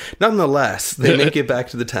train station. Nonetheless, they make it back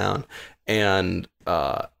to the town, and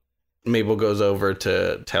Mabel goes over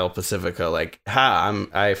to tell Pacifica like,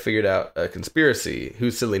 I figured out a conspiracy.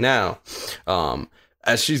 Who's silly now?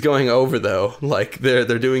 As she's going over though, like they're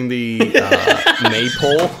doing the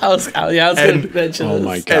maypole, I was going to mention Oh this.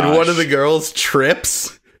 my god. and one of the girls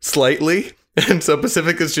trips slightly. And so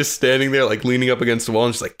Pacifica's just standing there, like leaning up against the wall,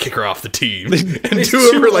 and just like kick her off the team. And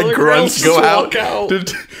two of her like grunts go out.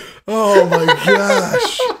 Oh my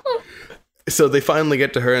gosh! So they finally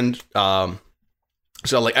get to her, and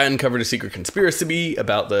So, like, I uncovered a secret conspiracy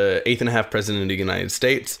about the 8th president of the United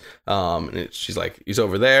States. She's like, he's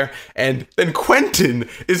over there. And then Quentin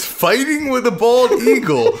is fighting with a bald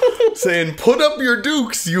eagle, saying, put up your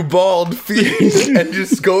dukes, you bald fiend, and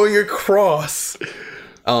just going across.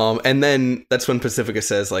 And then that's when Pacifica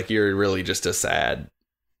says, like, you're really just a sad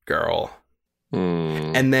girl.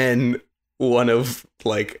 And then one of,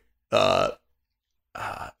 like,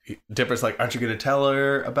 Dipper's like, aren't you going to tell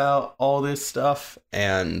her about all this stuff?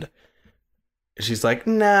 And she's like,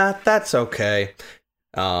 nah, that's okay.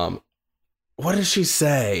 What does she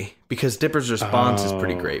say? Because Dipper's response is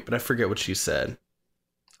pretty great, but I forget what she said.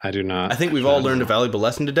 I do not. I think we've all learned a valuable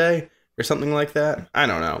lesson today, or something like that. I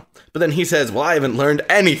don't know. But then he says, well, I haven't learned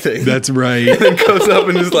anything. That's right. And then goes up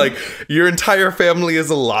and is like, your entire family is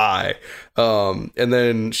a lie. And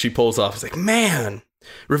then she pulls off. It's like, man,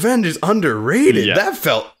 revenge is underrated. Yeah. That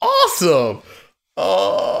felt awesome.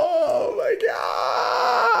 Oh my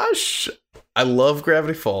gosh. I love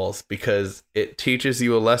Gravity Falls because it teaches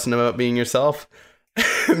you a lesson about being yourself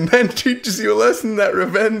and then teaches you a lesson that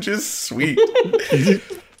revenge is sweet.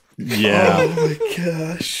 Yeah. Oh my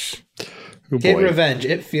gosh. Oh, Get boy. revenge.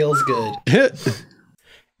 It feels good.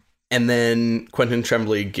 And then Quentin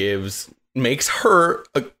Tremblay makes her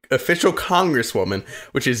an official congresswoman,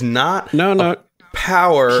 which is not No.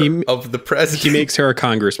 power of the president. He makes her a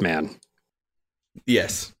congressman,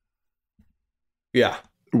 Yes. Yeah.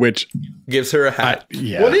 which Gives her a hat.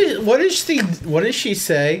 yeah. What does she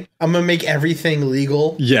say? I'm gonna make everything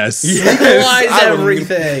legal. Yes. Legalize I would-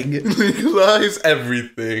 everything. Legalize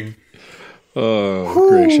everything. Oh,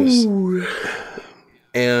 gracious.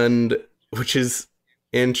 And which is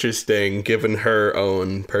interesting given her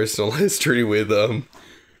own personal history with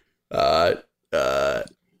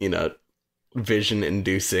vision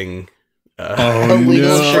inducing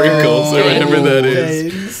Illegal sprinkles or whatever that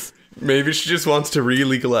things. is. Maybe she just wants to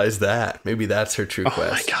re-legalize that. Maybe that's her true Oh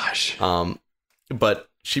quest. my gosh. But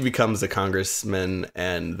she becomes a congressman,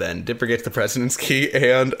 and then Dipper gets the president's key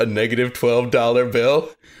and a negative $12 bill.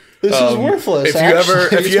 This is worthless.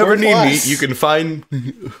 If you ever need me, you can find.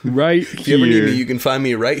 Right If you ever need me, here. you can find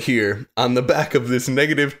me right here on the back of this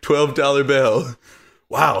negative $12 bill.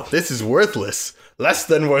 Wow, this is worthless. Less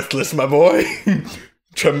than worthless, my boy.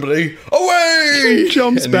 Tremblay, away! He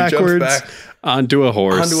jumps And he backwards back onto a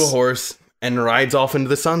horse. onto a horse and rides off into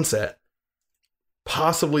the sunset.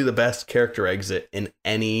 Possibly the best character exit in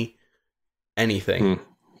anything.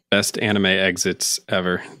 Best anime exits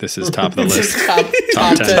ever. This is top of the This list. is top 10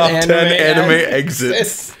 Top 10 anime exits.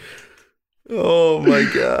 exits. Oh my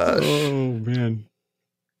gosh. Oh man.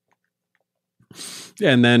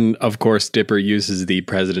 And then of course Dipper uses the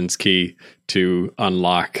president's key to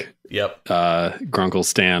unlock Yep. Grunkle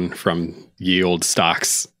Stan from ye old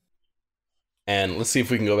stocks. And let's see if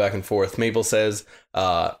we can go back and forth. Mabel says,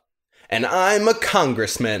 and I'm a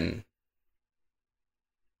congressman.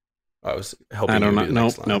 I was hoping I don't you know. would do the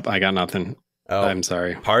next line. Nope, I got nothing. Oh, I'm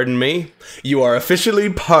sorry. pardon me? You are officially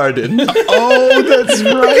pardoned. Oh, that's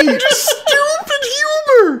right. Just stupid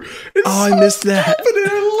humor. It's I missed that. stupid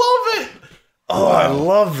and I love it. Oh, I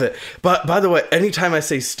love it. But by the way, anytime I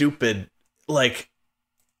say stupid, like...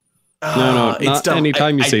 No, it's not dumb.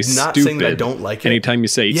 anytime you say I'm not stupid. saying that I don't like it. Anytime you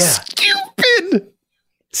say Yeah. stupid.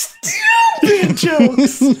 Stupid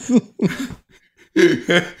jokes.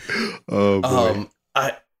 Oh boy.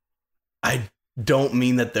 I don't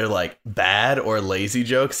mean that they're like bad or lazy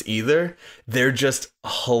jokes either. They're just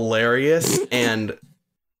hilarious and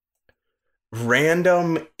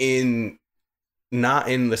random not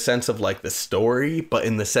in the sense of like the story, but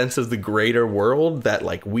in the sense of the greater world that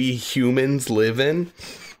like we humans live in.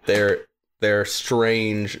 They're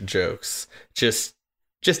strange jokes. Just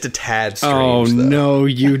a tad strange. Oh though. no,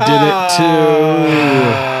 you did it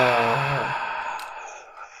too.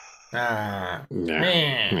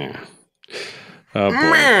 Yeah. Oh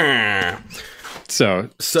boy. So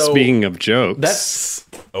speaking of jokes, That's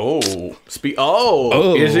Oh,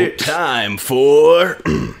 is it time for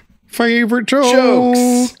favorite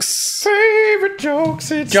jokes. favorite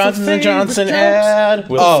jokes? It's Johnson and Johnson ad.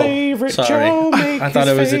 favorite sorry. Joe I thought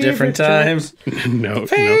it was a different time. No.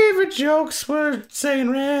 Favorite jokes. We're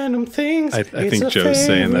saying random things. I think Joe's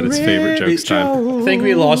saying that it's favorite jokes time. I think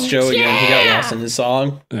we lost Joe again. He got lost in his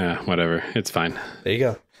song. Yeah, whatever. It's fine. There you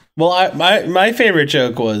go. Well, my favorite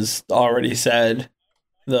joke was already said.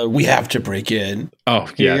 We have to break in. Oh,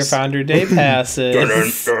 Here, yes. your founder day passes.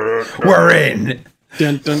 We're in.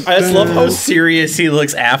 Dun, dun, I just love how dun. serious he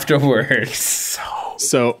looks afterwards.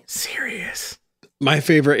 So Serious. my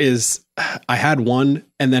favorite is I had one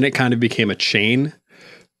and then it kind of became a chain.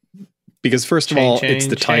 Because first of all, it's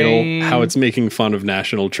the title, how it's making fun of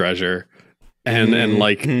National Treasure. and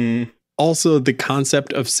like also the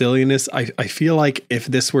concept of silliness. I feel like if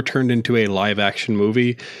this were turned into a live action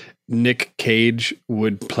movie, Nick Cage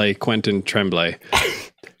would play Quentin Tremblay.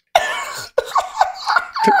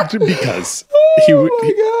 Because he would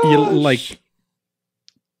like,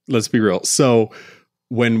 let's be real. So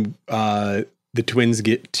when the twins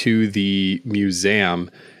get to the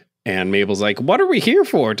museum and Mabel's like, what are we here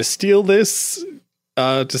for? To steal this?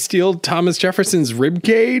 To steal Thomas Jefferson's rib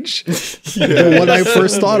cage? What I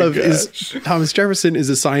first thought of is Thomas Jefferson is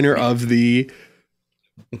a signer of the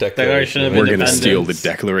Declaration of We're going to Independence. steal the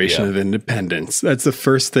Declaration of Independence. That's the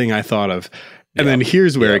first thing I thought of. And then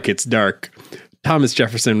here's where it gets dark. Thomas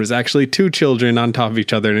Jefferson was actually two children on top of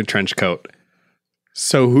each other in a trench coat.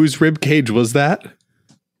 So whose rib cage was that?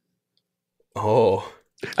 Oh,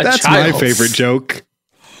 That's child's. my favorite joke.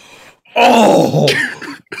 Oh!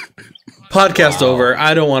 Podcast over.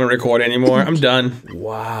 I don't want to record anymore. I'm done.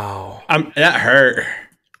 wow. That hurt.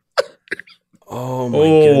 Oh my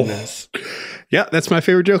goodness. Yeah, that's my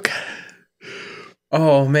favorite joke.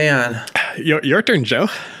 Oh, man. Your turn, Joe.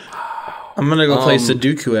 I'm going to go play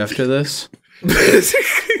Sudoku after this.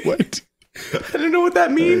 What? I don't know what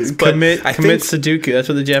that means, but Commit I think Sudoku. That's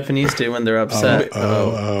what the Japanese do when they're upset.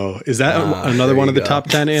 Is that another one of the top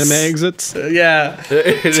 10 anime exits? Yeah.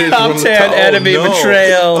 it is Top one of the 10 anime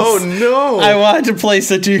betrayals. Oh no! I wanted to play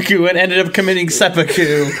Sudoku and ended up committing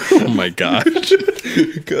seppuku. Oh my gosh.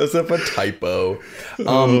 Because of a typo.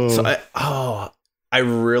 So I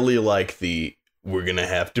really like the "we're gonna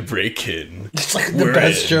have to break in." It's like the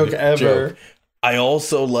best joke ever. I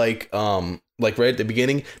also like right at the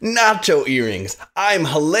beginning, nacho earrings. I'm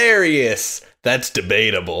hilarious. That's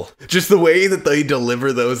debatable. Just the way that they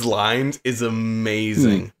deliver those lines is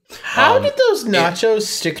amazing. How did those nachos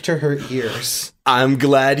stick to her ears? I'm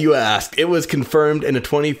glad you asked. It was confirmed in a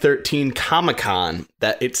 2013 Comic-Con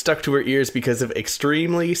that it stuck to her ears because of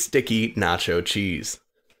extremely sticky nacho cheese.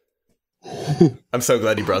 I'm so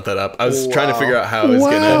glad you brought that up. I was trying to figure out how I was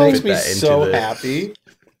going That to makes fit me that into so the... happy.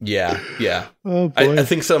 Yeah. Oh boy. I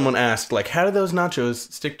think someone asked, like, how do those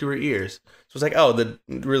nachos stick to her ears? So I was like, oh, the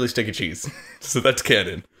really sticky cheese. So that's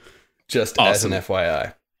canon. Just Awesome. as an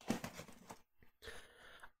FYI.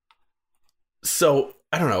 So,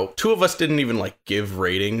 I don't know. Two of us didn't even, like, give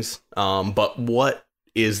ratings. But what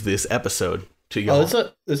is this episode to y'all?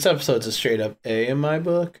 This episode's a straight up A in my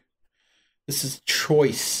book. This is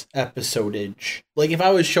choice episodage. Like, if I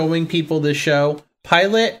was showing people this show,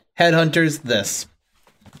 pilot, Headhunters, this.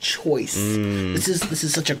 Choice. This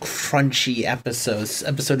is such a crunchy episode. This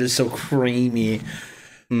episode is so creamy.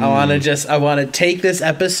 I want to take this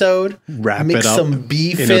episode, Wrap mix it up some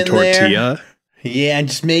beef in a tortilla. there. Yeah, and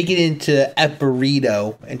just make it into a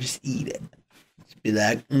burrito and just eat it. Just be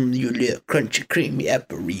like, you little crunchy, creamy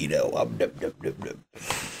burrito.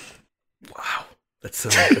 Wow. That's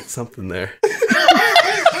something there.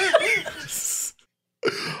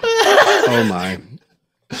 Oh my.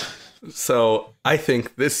 So, I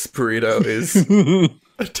think this burrito is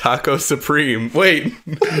a taco supreme. Wait.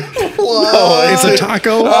 It's a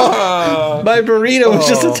taco. My burrito was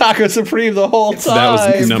just a taco supreme the whole time.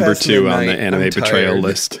 That was number past 2 on midnight. the anime I'm betrayal tired.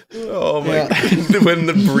 list. Oh my god. When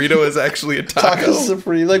the burrito is actually a Taco taco.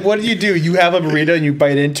 supreme. Like, what do? You have a burrito and you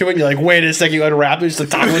bite into it and you're like, wait a second, you unwrap it, it's a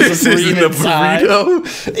taco This supreme isn't a inside.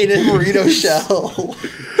 burrito. In a burrito shell.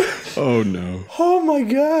 Oh no. Oh my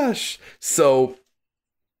gosh. So,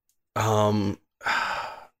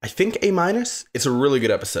 I think A-. It's a really good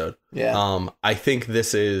episode. Yeah. I think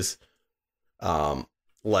this is, this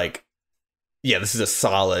is a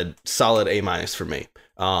solid A- for me.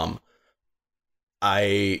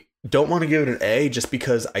 I don't want to give it an A just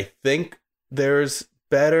because I think there's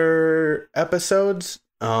better episodes.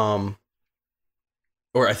 Or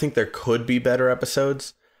I think there could be better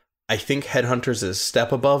episodes. I think Headhunters is a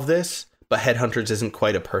step above this, but Headhunters isn't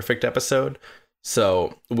quite a perfect episode.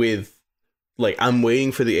 So I'm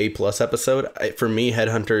waiting for the A+ episode. For me,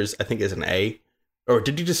 Headhunters, I think, is an A. Or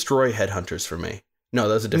did you destroy Headhunters for me? No,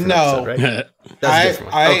 that was a different episode, right? That's a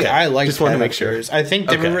different one. Okay. I like Just want to make sure. Headhunters. I think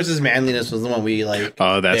Different Okay. versus Manliness was the one we like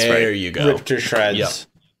Oh, that's There right. you go. ripped to shreds.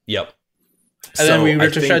 Yep. And then we So,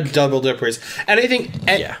 ripped to I shreds think- double dippers. And I think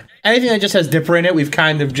Yeah. anything that just has Dipper in it, we've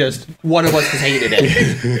kind of just one of us has hated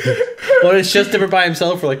it. When it's just Dipper by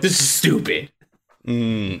himself, we're like, this is stupid.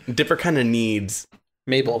 Dipper kind of needs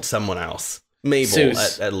Mabel. someone else. Mabel,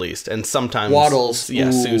 Seuss. at least. And sometimes... Waddles. Yeah,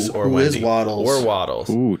 Ooh, Seuss or who Wendy. is Waddles? Or Waddles.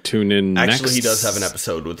 Ooh, tune in Actually, next. he does have an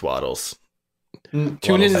episode with Waddles. Tune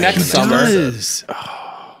Waddles in next has summer. an Does.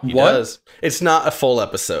 He What? does. It's not a full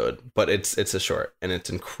episode, but it's a short, and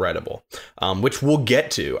it's incredible. Which we'll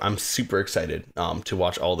get to. I'm super excited to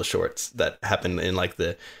watch all the shorts that happen in like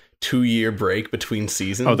the 2-year break between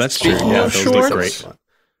seasons. Oh, that's true. Speaking Yeah, of those look shorts, great.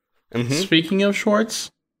 Mhm. speaking of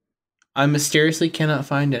shorts, I mysteriously cannot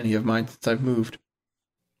find any of mine since I've moved.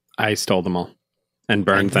 I stole them all and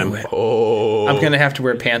burned I knew them. it. Oh, I'm gonna have to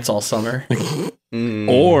wear pants all summer.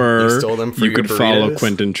 Or you stole them for you your could follow burritos?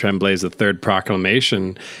 Quentin Tremblay's The Third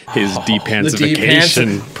Proclamation, his The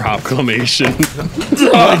depantsification proclamation.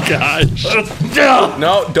 Oh my gosh.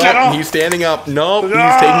 No, don't. He's standing up. No, he's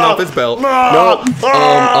taking off his belt. No.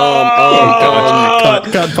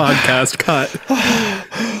 Cut podcast, cut.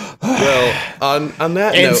 Well, on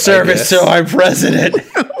that In note, service to our president.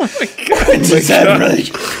 Quentin Tremblay.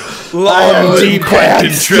 long deep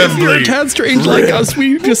pants. If you're a tad strange like us,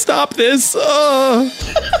 we need to stop this.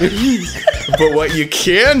 But what you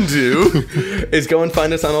can do is go and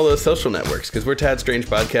find us on all those social networks, because we're Tad Strange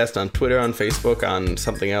Podcast on Twitter, on Facebook, on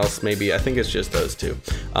something else maybe. I think it's just those two.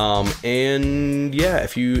 And yeah,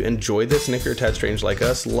 if you enjoy this and if you're Tad Strange like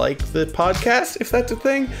us, like the podcast, if that's a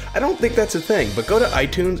thing. I don't think that's a thing, but go to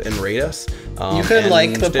iTunes and rate us. You could and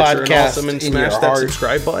like the Stitcher and podcast Awesome and in smash your that heart.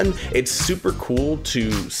 subscribe button. It's super cool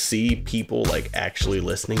to see people like actually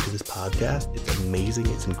listening to this podcast. It's amazing.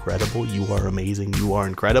 It's incredible. You are amazing. You are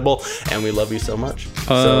incredible, and we love you so much.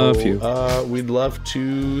 Love you. We'd love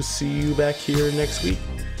to see you back here next week.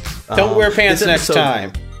 Don't wear pants this next episode-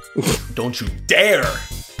 time. Don't you dare!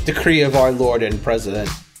 Decree of our Lord and President.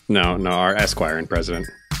 No, our Esquire and President.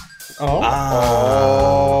 Oh,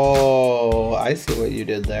 I see what you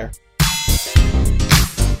did there.